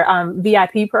is our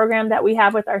VIP program that we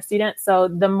have with our students. So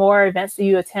the more events that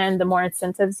you attend, the more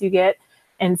incentives you get.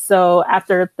 And so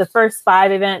after the first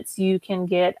 5 events, you can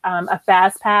get a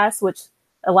fast pass, which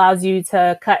allows you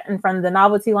to cut in front of the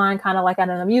novelty line, kind of like at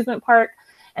an amusement park.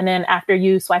 And then after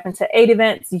you swipe into 8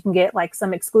 events, you can get like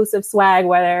some exclusive swag,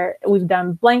 whether we've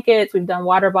done blankets, we've done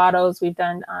water bottles, we've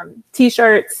done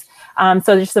t-shirts.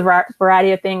 So just a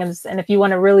variety of things. And if you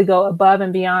want to really go above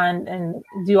and beyond and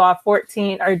do all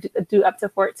 14 or do up to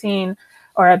 14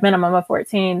 or a minimum of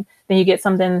 14, then you get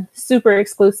something super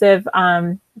exclusive.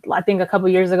 I think a couple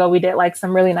of years ago, we did like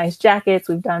some really nice jackets.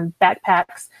 We've done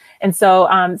backpacks. And so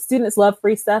students love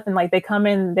free stuff. And like they come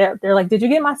in, they're like, "Did you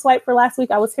get my swipe for last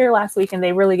week? I was here last week." And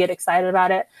they really get excited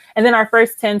about it. And then our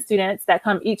first 10 students that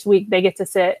come each week, they get to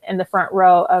sit in the front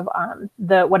row of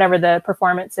whatever the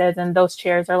performance is. And those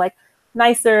chairs are like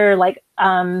nicer, like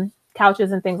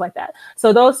couches and things like that.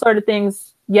 So those sort of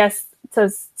things yes, so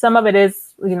some of it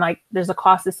is, you know, like there's a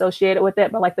cost associated with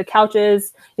it, but like the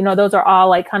couches, you know, those are all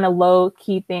like kind of low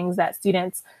key things that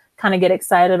students kind of get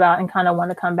excited about and kind of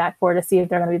want to come back for to see if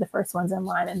they're going to be the first ones in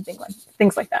line and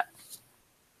things like that.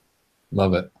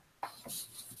 Love it.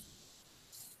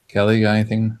 Kelly, you got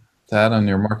anything to add on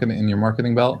your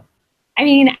marketing belt? I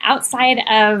mean, outside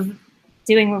of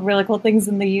doing really cool things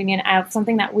in the union,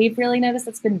 something that we've really noticed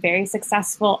that's been very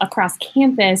successful across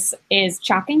campus is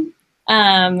chalking.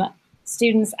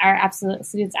 Students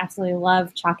absolutely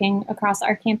love chalking across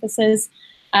our campuses,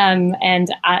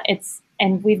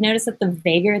 and we've noticed that the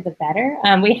vaguer the better.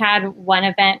 We had one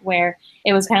event where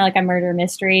it was kind of like a murder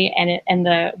mystery, and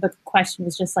the question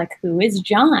was just like, who is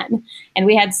John?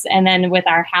 And then with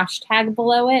our hashtag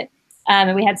below it,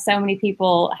 and we had so many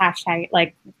people hashtag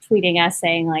like tweeting us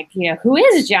saying like, you know, who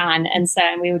is John? And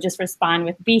we would just respond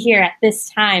with, be here at this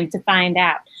time to find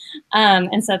out.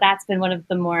 And so that's been one of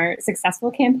the more successful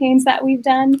campaigns that we've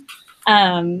done.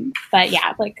 But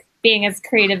yeah, like being as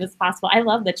creative as possible. I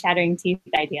love the chattering teeth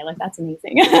idea. Like that's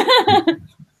amazing.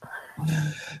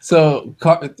 So,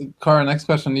 Cara, next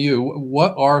question to you.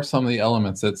 What are some of the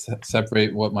elements that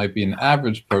separate what might be an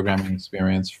average programming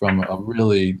experience from a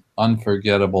really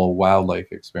unforgettable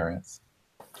wildlife experience?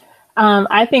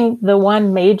 I think the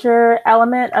one major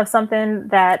element of something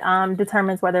that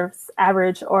determines whether it's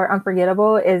average or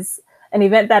unforgettable is an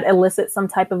event that elicits some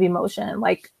type of emotion.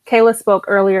 Like Kayla spoke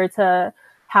earlier to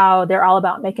how they're all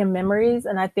about making memories.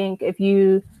 And I think if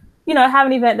you have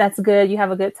an event that's good, you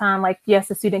have a good time, like, yes,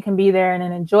 the student can be there and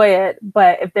enjoy it.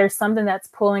 But if there's something that's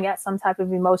pulling at some type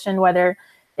of emotion, whether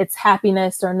it's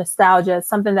happiness or nostalgia,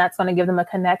 something that's going to give them a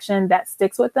connection that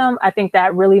sticks with them, I think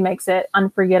that really makes it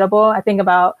unforgettable. I think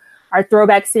about our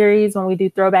throwback series when we do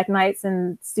throwback nights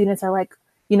and students are like,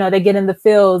 you know, they get in the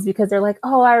feels because they're like,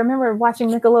 oh, I remember watching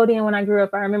Nickelodeon when I grew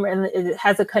up. I remember, and it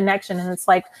has a connection and it's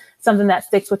like something that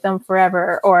sticks with them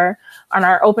forever. Or on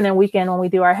our opening weekend when we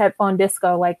do our headphone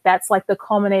disco, like that's like the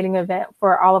culminating event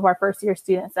for all of our first year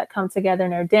students that come together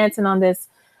and they're dancing on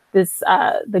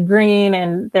the green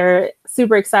and they're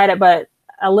super excited, but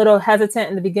a little hesitant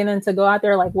in the beginning to go out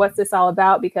there like, what's this all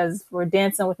about? Because we're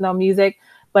dancing with no music.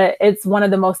 But it's one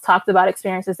of the most talked about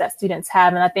experiences that students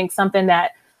have. And I think something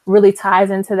that really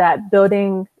ties into that,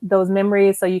 building those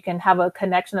memories so you can have a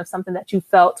connection of something that you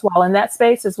felt while in that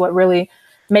space, is what really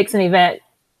makes an event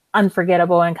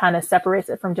unforgettable and kind of separates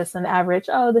it from just an average,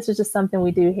 oh, this is just something we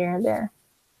do here and there.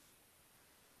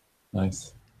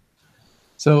 Nice.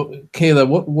 So, Kayla,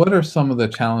 what are some of the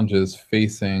challenges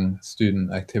facing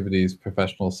student activities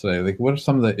professionals today? Like, what are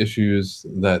some of the issues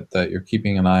that you're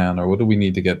keeping an eye on, or what do we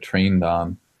need to get trained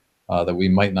on that we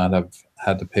might not have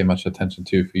had to pay much attention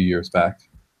to a few years back?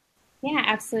 Yeah,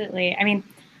 absolutely. I mean,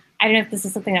 I don't know if this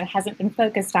is something that hasn't been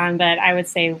focused on, but I would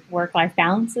say work-life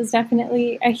balance is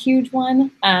definitely a huge one.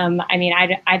 I mean,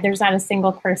 there's not a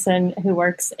single person who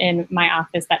works in my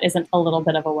office that isn't a little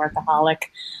bit of a workaholic.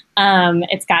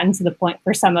 It's gotten to the point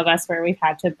for some of us where we've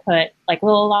had to put like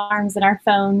little alarms in our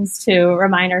phones to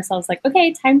remind ourselves like,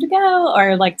 okay, time to go,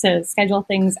 or like to schedule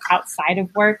things outside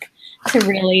of work to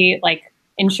really like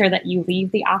ensure that you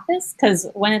leave the office. Because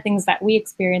one of the things that we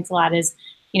experience a lot is,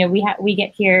 you know, we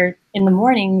get here in the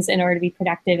mornings in order to be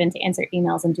productive and to answer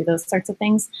emails and do those sorts of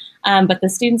things. But the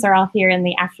students are all here in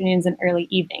the afternoons and early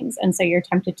evenings. And so you're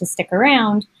tempted to stick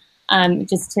around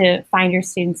just to find your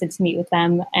students and to meet with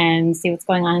them and see what's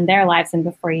going on in their lives. And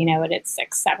before you know it, it's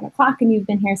 6, 7 o'clock and you've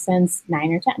been here since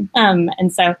 9 or 10.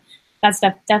 And so that's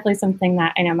definitely something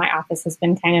that I know my office has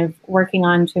been kind of working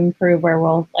on to improve, where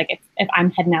we'll, like, if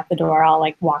I'm heading out the door, I'll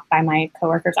like walk by my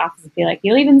coworker's office and be like,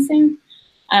 you leaving soon?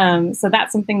 So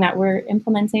that's something that we're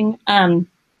implementing.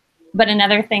 But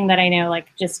another thing that I know, like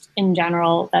just in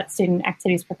general, that student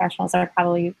activities professionals are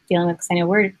probably dealing with, because I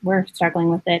know we're struggling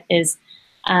with it, is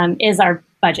our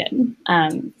budget.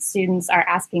 Students are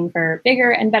asking for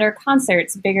bigger and better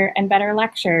concerts, bigger and better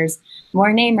lectures,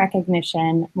 more name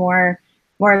recognition, more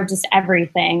of just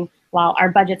everything, while our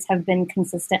budgets have been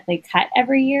consistently cut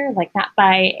every year, like not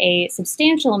by a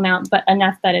substantial amount, but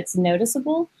enough that it's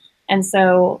noticeable. And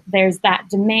so there's that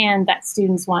demand that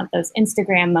students want those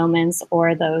Instagram moments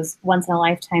or those once in a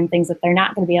lifetime things that they're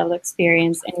not going to be able to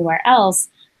experience anywhere else,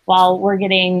 while we're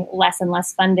getting less and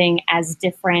less funding as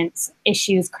different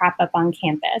issues crop up on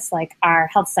campus. Like our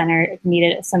health center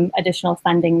needed some additional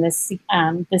funding this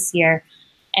year.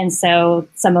 And so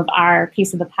some of our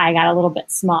piece of the pie got a little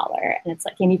bit smaller. And it's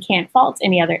like, and you can't fault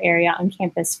any other area on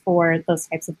campus for those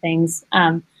types of things.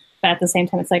 But at the same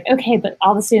time, it's like, okay, but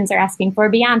all the students are asking for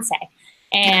Beyonce,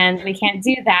 and we can't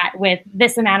do that with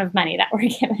this amount of money that we're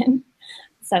given.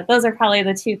 So those are probably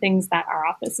the two things that our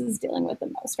office is dealing with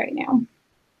the most right now.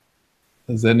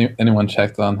 Has anyone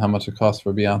checked on how much it costs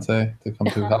for Beyonce to come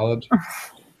to college?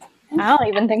 I don't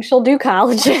even think she'll do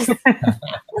colleges.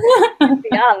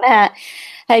 Beyond that,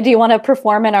 hey, do you want to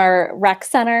perform in our rec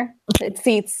center? It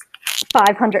seats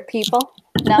 500 people.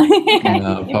 No, okay.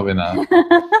 No, probably not.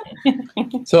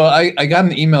 So I got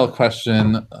an email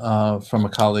question from a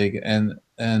colleague, and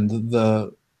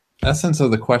the essence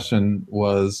of the question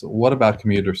was, what about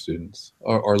commuter students,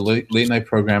 or late night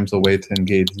programs, a way to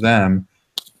engage them,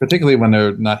 particularly when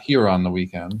they're not here on the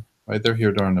weekend, right? They're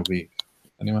here during the week.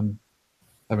 Anyone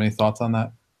have any thoughts on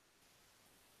that?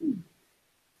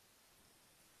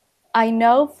 I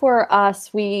know for us,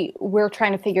 we're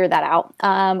trying to figure that out.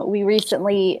 We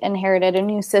recently inherited a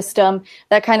new system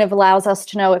that kind of allows us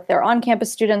to know if they're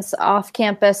on-campus students,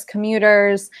 off-campus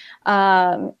commuters,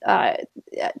 the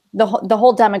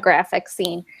whole demographic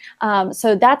scene.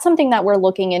 So that's something that we're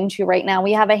looking into right now.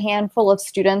 We have a handful of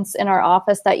students in our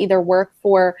office that either work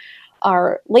for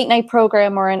our late night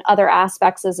program or in other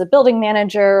aspects as a building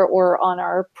manager or on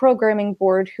our programming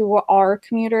board who are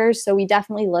commuters. So we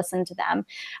definitely listen to them.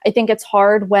 I think it's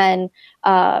hard when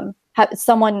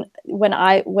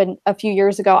when a few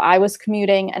years ago I was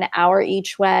commuting an hour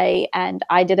each way and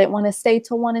I didn't want to stay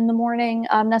till 1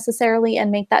 a.m. Necessarily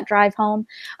and make that drive home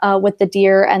with the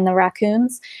deer and the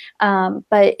raccoons.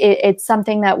 But it's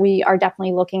something that we are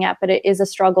definitely looking at, but it is a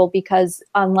struggle because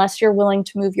unless you're willing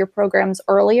to move your programs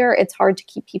earlier, it's hard to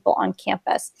keep people on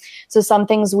campus. So some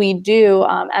things we do,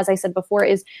 as I said before,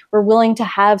 is we're willing to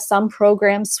have some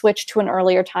programs switch to an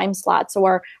earlier time slot. So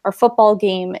our football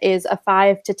game is a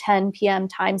 5 to 10 p.m.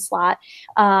 time slot.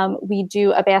 We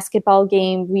do a basketball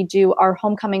game. We do our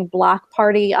homecoming block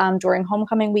party during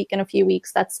homecoming week in a few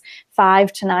weeks. That's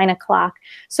 5 to 9 o'clock.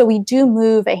 So we do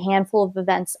move a handful of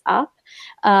events up.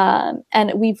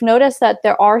 And we've noticed that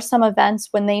there are some events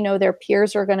when they know their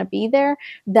peers are going to be there,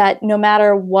 that no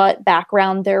matter what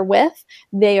background they're with,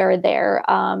 they are there.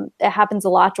 It happens a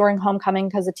lot during homecoming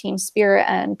because of team spirit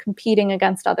and competing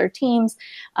against other teams.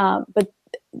 But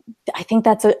I think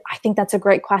that's a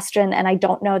great question, and I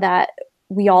don't know that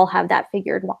we all have that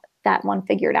one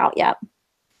figured out yet.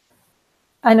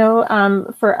 I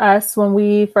know for us, when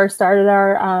we first started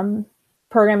our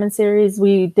programming series,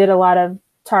 we did a lot of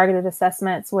targeted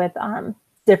assessments with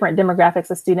different demographics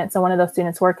of students. And one of those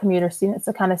students were commuter students,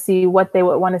 to kind of see what they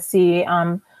would want to see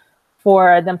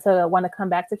for them to want to come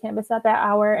back to campus at that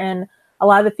hour. And a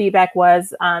lot of the feedback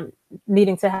was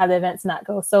needing to have the events not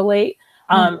go so late.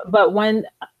 But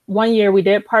one year we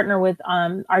did partner with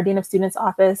our Dean of Students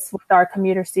office with our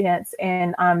commuter students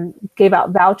and gave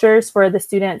out vouchers for the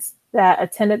students that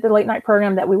attended the late night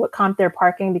program that we would comp their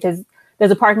parking, because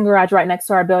there's a parking garage right next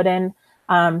to our building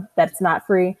that's not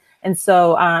free. And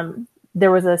so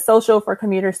there was a social for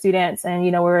commuter students, and,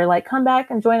 we were like, come back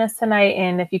and join us tonight.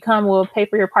 And if you come, we'll pay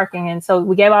for your parking. And so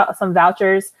we gave out some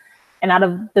vouchers. And out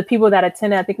of the people that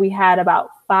attended, I think we had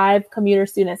about 5 commuter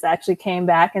students that actually came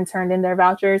back and turned in their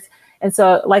vouchers. And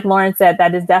so, like Lauren said,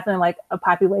 that is definitely like a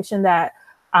population that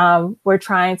we're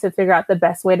trying to figure out the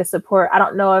best way to support. I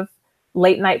don't know if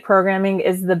late night programming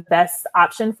is the best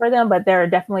option for them, but there are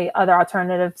definitely other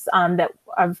alternatives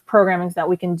of programmings that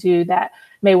we can do that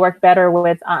may work better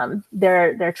with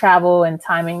their travel and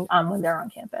timing when they're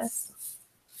on campus.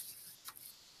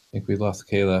 I think we lost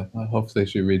Kayla. Hopefully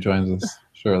she rejoins us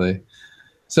shortly.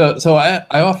 So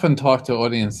I often talk to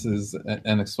audiences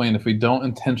and explain, if we don't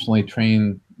intentionally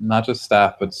train not just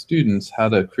staff but students how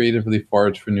to creatively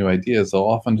forage for new ideas, they'll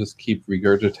often just keep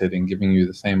regurgitating, giving you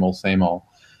the same old, same old.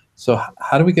 So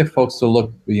how do we get folks to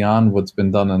look beyond what's been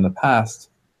done in the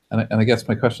past? And I guess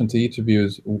my question to each of you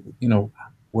is,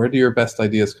 where do your best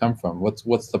ideas come from?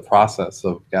 What's the process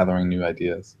of gathering new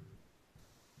ideas?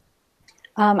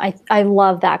 I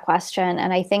love that question.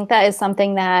 And I think that is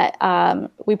something that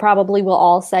we probably will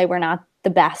all say we're not the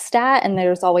best at, and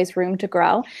there's always room to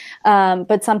grow.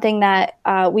 But something that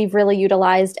we've really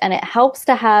utilized, and it helps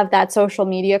to have that social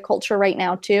media culture right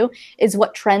now too, is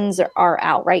what trends are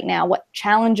out right now, what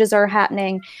challenges are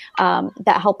happening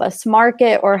that help us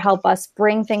market or help us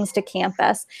bring things to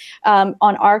campus. On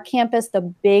our campus, the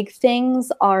big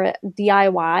things are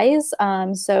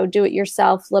DIYs, so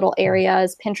do-it-yourself little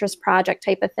areas, Pinterest project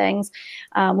type of things.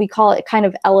 We call it kind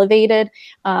of elevated.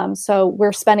 So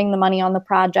we're spending the money on the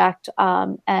project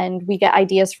and we get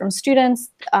ideas from students,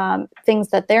 things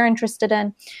that they're interested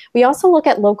in. We also look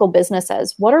at local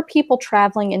businesses. What are people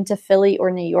traveling into Philly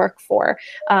or New York for?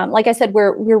 Like I said,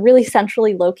 we're really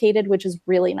centrally located, which is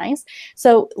really nice.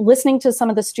 So listening to some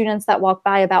of the students that walk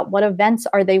by about what events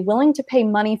are they willing to pay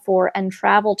money for and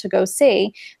travel to go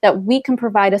see, that we can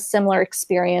provide a similar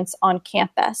experience on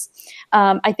campus.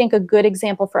 I think a good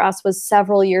example for us was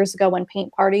several years ago when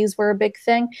paint parties were a big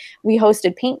thing. We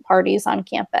hosted paint parties on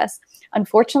campus.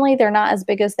 Unfortunately, they're not as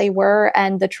big as they were,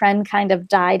 and the trend kind of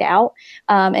died out.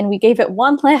 And we gave it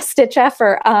one last ditch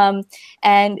effort,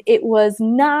 and it was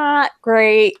not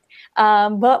great.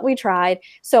 But we tried.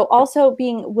 So also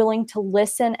being willing to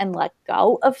listen and let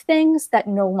go of things that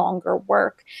no longer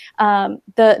work.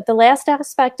 The last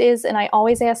aspect is, and I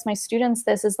always ask my students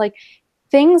this, is like,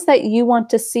 things that you want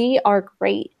to see are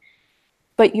great,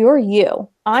 but you're you.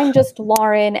 I'm just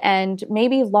Lauren, and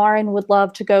maybe Lauren would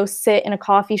love to go sit in a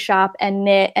coffee shop and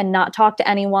knit and not talk to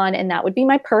anyone, and that would be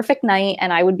my perfect night,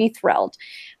 and I would be thrilled.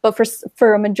 But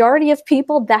for a majority of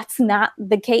people, that's not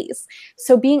the case.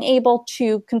 So being able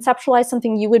to conceptualize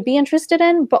something you would be interested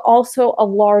in, but also a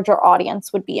larger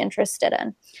audience would be interested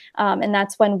in. And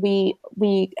that's when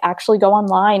we actually go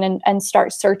online and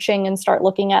start searching and start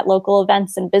looking at local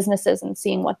events and businesses and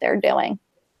seeing what they're doing.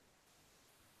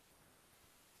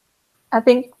 I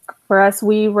think for us,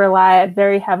 we rely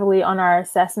very heavily on our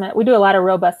assessment. We do a lot of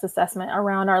robust assessment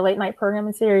around our late night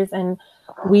programming series, and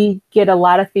we get a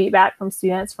lot of feedback from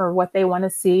students for what they want to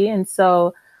see. And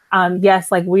so, yes,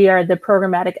 like we are the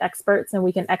programmatic experts and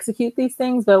we can execute these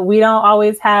things, but we don't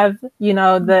always have,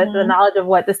 the knowledge of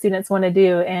what the students want to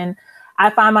do. And I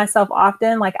find myself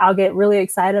often, like, I'll get really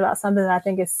excited about something that I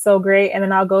think is so great. And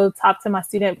then I'll go talk to my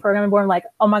student programming board. I'm like,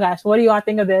 oh my gosh, what do you all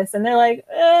think of this? And they're like,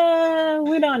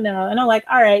 we don't know. And I'm like,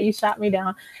 all right, you shot me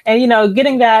down. And,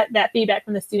 getting that feedback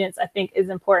from the students, I think is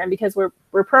important, because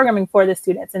we're programming for the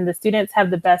students, and the students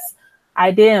have the best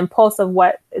idea and pulse of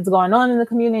what is going on in the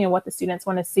community and what the students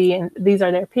want to see. And these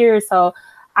are their peers. So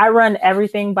I run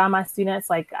everything by my students.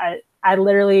 Like I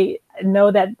literally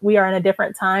know that we are in a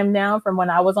different time now from when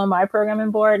I was on my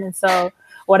programming board. And so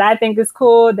what I think is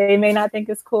cool, they may not think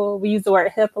is cool. We use the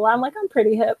word hip a lot. I'm like, I'm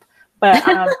pretty hip. But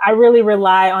I really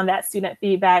rely on that student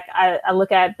feedback. I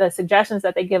look at the suggestions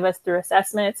that they give us through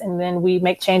assessments, and then we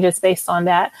make changes based on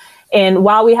that. And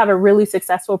while we have a really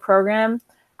successful program,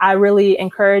 I really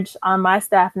encourage my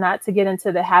staff not to get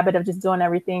into the habit of just doing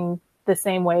everything the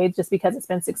same way just because it's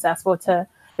been successful.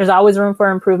 There's always room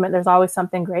for improvement. There's always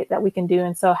something great that we can do.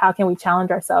 And so how can we challenge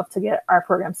ourselves to get our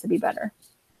programs to be better?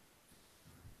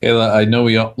 Kayla, I know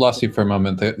we lost you for a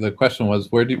moment. The question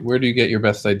was, where do you get your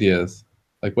best ideas?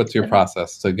 Like, what's your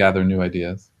process to gather new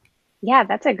ideas? Yeah,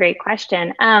 that's a great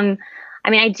question.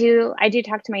 I do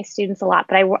talk to my students a lot,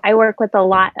 but I work with a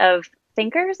lot of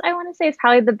thinkers, I want to say, is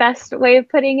probably the best way of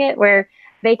putting it, where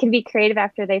they can be creative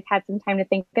after they've had some time to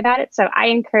think about it. So I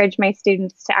encourage my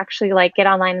students to actually get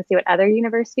online and see what other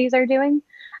universities are doing.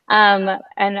 And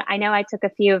I know I took a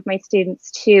few of my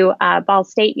students to Ball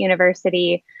State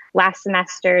University last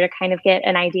semester to kind of get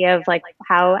an idea of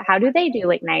how do they do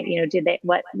late night?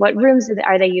 What rooms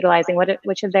are they utilizing?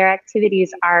 Which of their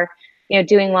activities are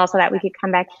doing well, so that we could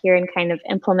come back here and kind of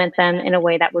implement them in a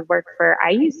way that would work for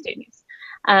IU students.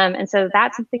 And so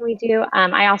that's something we do.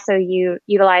 I also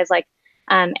utilize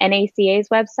NACA's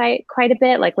website quite a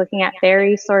bit, looking at their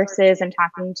resources and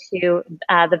talking to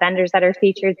the vendors that are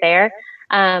featured there.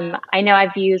 I know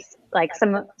I've used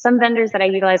some vendors that I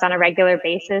utilize on a regular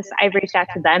basis. I've reached out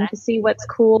to them to see what's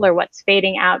cool or what's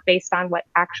fading out based on what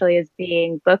actually is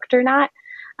being booked or not.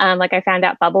 I found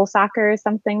out bubble soccer is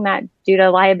something that, due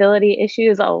to liability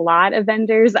issues, a lot of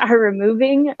vendors are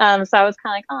removing. So I was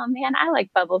kind of like, oh man, I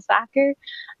like bubble soccer.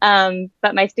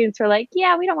 But my students were like,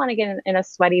 yeah, we don't want to get in a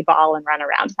sweaty ball and run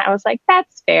around. And I was like,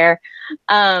 that's fair.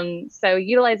 So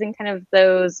utilizing kind of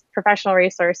those professional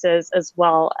resources, as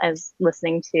well as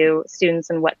listening to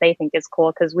students and what they think is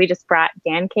cool. Because we just brought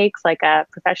Dan Cakes, a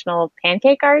professional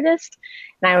pancake artist.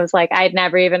 And I was like, I'd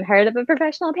never even heard of a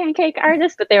professional pancake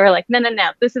artist, but they were like, no,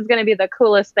 this is going to be the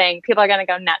coolest thing. People are going to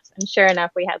go nuts. And sure enough,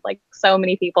 we had so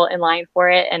many people in line for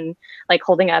it, and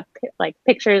holding up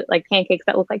pictures, pancakes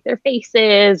that look like their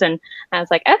faces. And I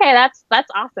was like, okay, that's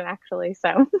awesome, actually.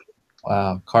 So.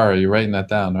 Wow, Cara, you're writing that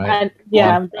down, right?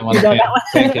 Yeah, I want a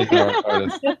pancake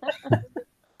artist.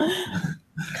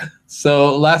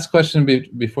 So last question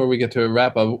before we get to a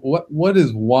wrap up. What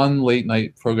is one late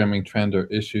night programming trend or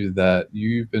issue that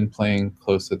you've been paying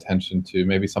close attention to?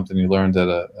 Maybe something you learned at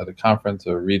a conference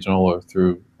or regional or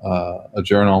through a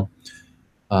journal,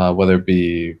 whether it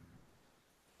be,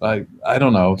 I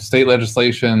don't know, state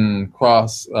legislation,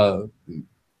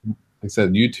 I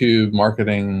said, YouTube,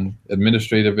 marketing,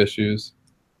 administrative issues?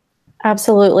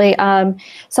 Absolutely.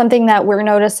 Something that we're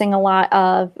noticing a lot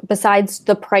of, besides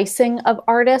the pricing of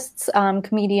artists,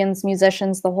 comedians,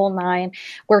 musicians, the whole nine,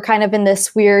 we're kind of in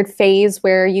this weird phase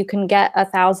where you can get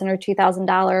 $1,000 or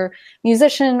 $2,000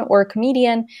 musician or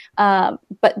comedian,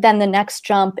 but then the next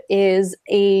jump is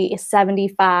a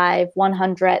 75,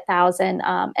 100,000,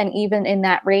 and even in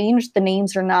that range, the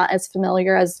names are not as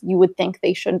familiar as you would think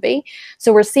they should be.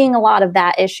 So we're seeing a lot of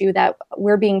that issue, that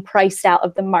we're being priced out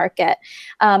of the market.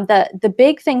 The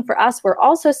big thing for us, we're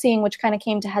also seeing, which kind of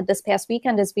came to head this past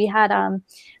weekend, is we had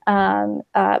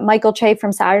Michael Che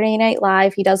from Saturday Night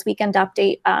Live. He does Weekend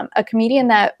Update, a comedian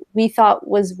that we thought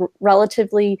was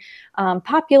relatively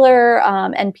popular,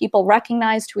 and people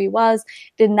recognized who he was,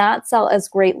 did not sell as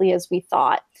greatly as we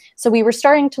thought. So we were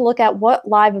starting to look at what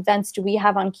live events do we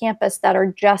have on campus that are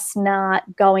just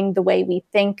not going the way we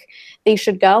think they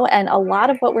should go. And a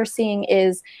lot of what we're seeing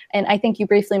is, and I think you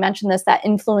briefly mentioned this, that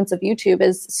influence of YouTube,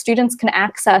 is students can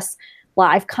access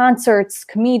live concerts,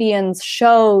 comedians,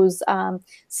 shows,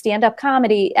 stand-up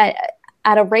comedy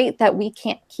at a rate that we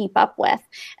can't keep up with.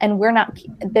 And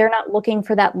they're not looking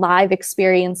for that live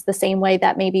experience the same way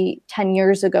that maybe 10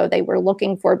 years ago they were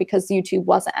looking for, because YouTube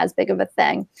wasn't as big of a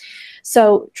thing.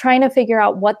 So trying to figure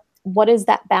out what is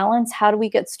that balance? How do we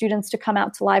get students to come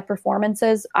out to live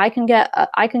performances? I can get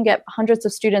hundreds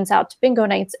of students out to bingo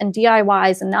nights and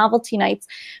DIYs and novelty nights,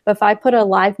 but if I put a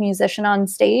live musician on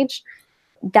stage,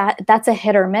 that's a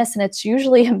hit or miss. And it's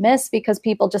usually a miss because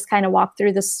people just kind of walk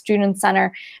through the student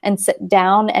center and sit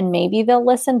down, and maybe they'll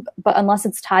listen, but unless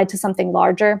it's tied to something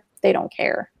larger, they don't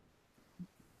care.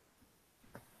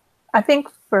 I think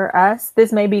for us,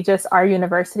 this may be just our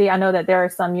university. I know that there are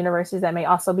some universities that may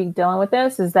also be dealing with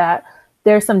this, is that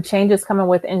there's some changes coming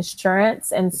with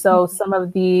insurance. And so some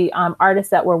of the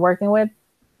artists that we're working with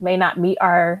may not meet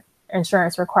our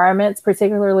insurance requirements,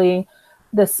 particularly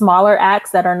the smaller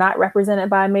acts that are not represented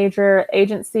by a major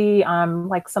agency.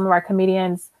 Like some of our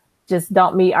comedians just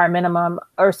don't meet our minimum,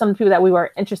 or some people that we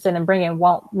were interested in bringing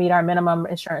won't meet our minimum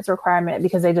insurance requirement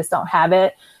because they just don't have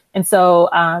it. And so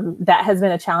that has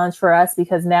been a challenge for us,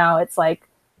 because now it's like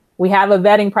we have a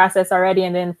vetting process already.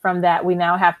 And then from that, we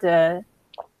now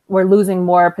we're losing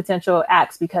more potential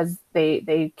acts because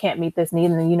they can't meet this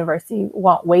need and the university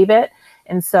won't waive it.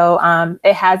 And so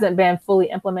it hasn't been fully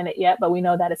implemented yet, but we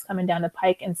know that it's coming down the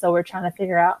pike. And so we're trying to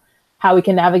figure out how we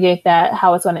can navigate that,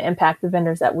 how it's going to impact the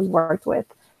vendors that we worked with,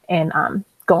 and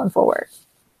going forward.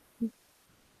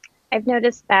 I've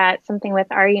noticed that something with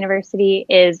our university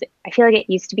is, I feel like it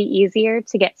used to be easier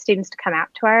to get students to come out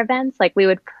to our events. Like we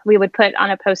would put on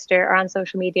a poster or on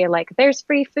social media, like there's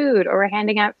free food, or we're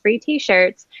handing out free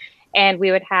t-shirts. And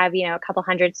we would have, a couple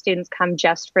hundred students come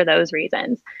just for those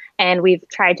reasons. And we've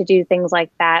tried to do things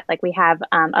like that. Like we have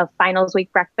a finals week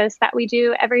breakfast that we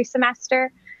do every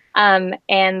semester.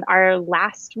 And our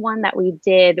last one that we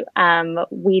did,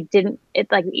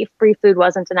 free food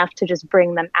wasn't enough to just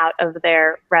bring them out of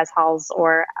their res halls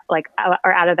or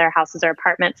out of their houses or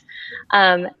apartments.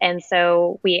 And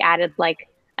so we added like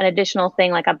an additional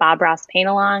thing, like a Bob Ross paint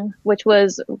along, which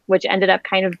ended up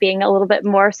kind of being a little bit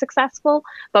more successful,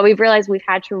 but we've realized we've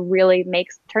had to really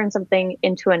turn something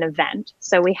into an event.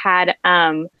 So we had,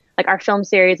 like our film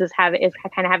series is kind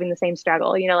of having the same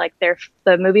struggle, like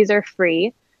the movies are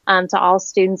free to all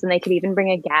students, and they could even bring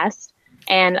a guest.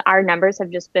 And our numbers have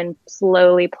just been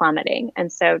slowly plummeting.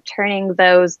 And so turning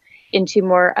those into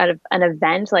more of an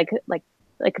event, like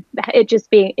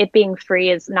it being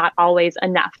free is not always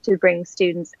enough to bring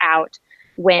students out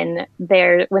when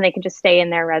they can just stay in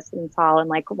their residence hall and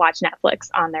like watch Netflix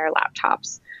on their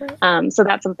laptops. So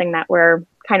that's something that we're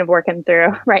kind of working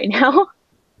through right now.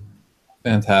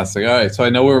 Fantastic. All right. So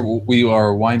I know we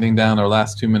are winding down our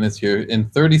last 2 minutes here. In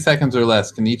 30 seconds or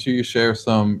less, can each of you share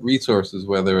some resources,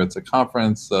 whether it's a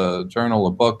conference, a journal,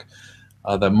 a book,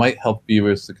 that might help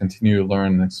viewers to continue to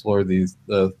learn and explore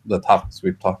the topics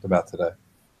we've talked about today?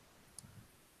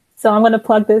 So I'm going to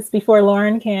plug this before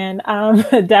Lauren can.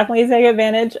 Definitely take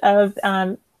advantage of,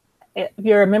 if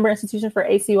you're a member institution for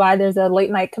ACUI, there's a late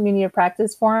night community of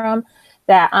practice forum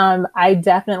that I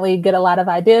definitely get a lot of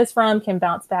ideas from, can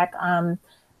bounce back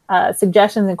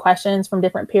suggestions and questions from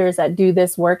different peers that do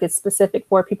this work. It's specific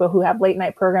for people who have late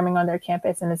night programming on their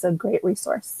campus, and it's a great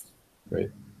resource.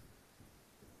 Great.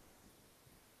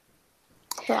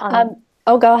 Go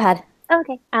ahead.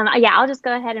 Okay. I'll just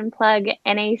go ahead and plug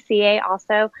NACA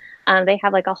also. They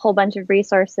have like a whole bunch of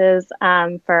resources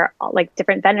for like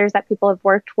different vendors that people have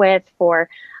worked with, for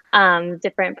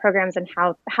different programs and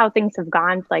how things have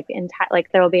gone. Like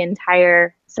there will be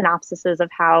entire synopsises of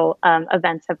how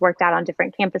events have worked out on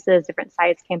different campuses, different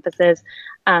size campuses.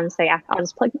 So yeah, I'll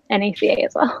just plug NACA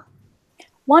as well.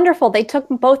 Wonderful. They took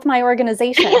both my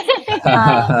organizations.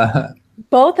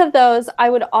 Both of those, I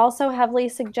would also heavily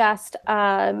suggest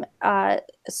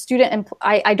student.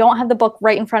 I don't have the book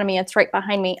right in front of me; it's right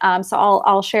behind me. So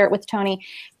I'll share it with Tony.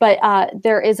 But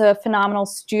there is a phenomenal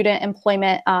student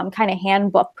employment kind of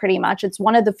handbook. Pretty much, it's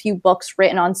one of the few books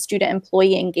written on student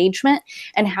employee engagement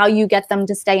and how you get them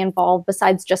to stay involved,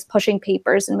 besides just pushing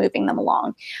papers and moving them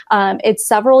along. It's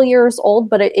several years old,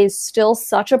 but it is still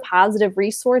such a positive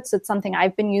resource. It's something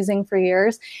I've been using for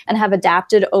years and have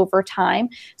adapted over time.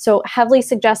 So heavily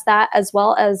suggest that, as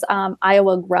well as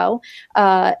Iowa Grow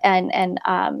and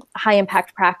high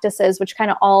impact practices, which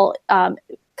kind of all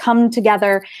come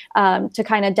together to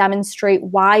kind of demonstrate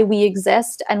why we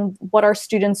exist and what our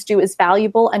students do is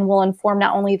valuable and will inform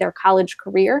not only their college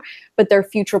career, but their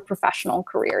future professional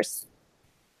careers.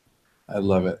 I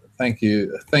love it. Thank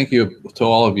you. Thank you to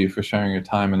all of you for sharing your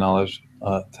time and knowledge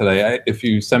today. If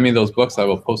you send me those books, I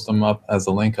will post them up as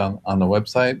a link on the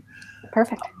website.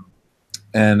 Perfect.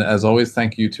 And as always,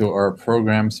 thank you to our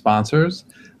program sponsors.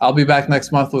 I'll be back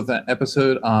next month with an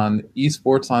episode on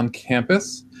esports on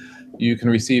campus. You can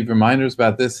receive reminders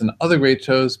about this and other great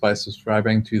shows by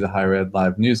subscribing to the Higher Ed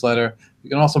Live newsletter. You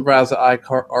can also browse the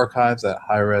archives at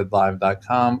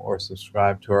higheredlive.com or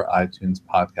subscribe to our iTunes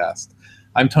podcast.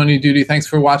 I'm Tony Duty. Thanks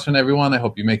for watching, everyone. I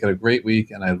hope you make it a great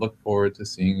week, and I look forward to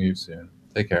seeing you soon.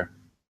 Take care.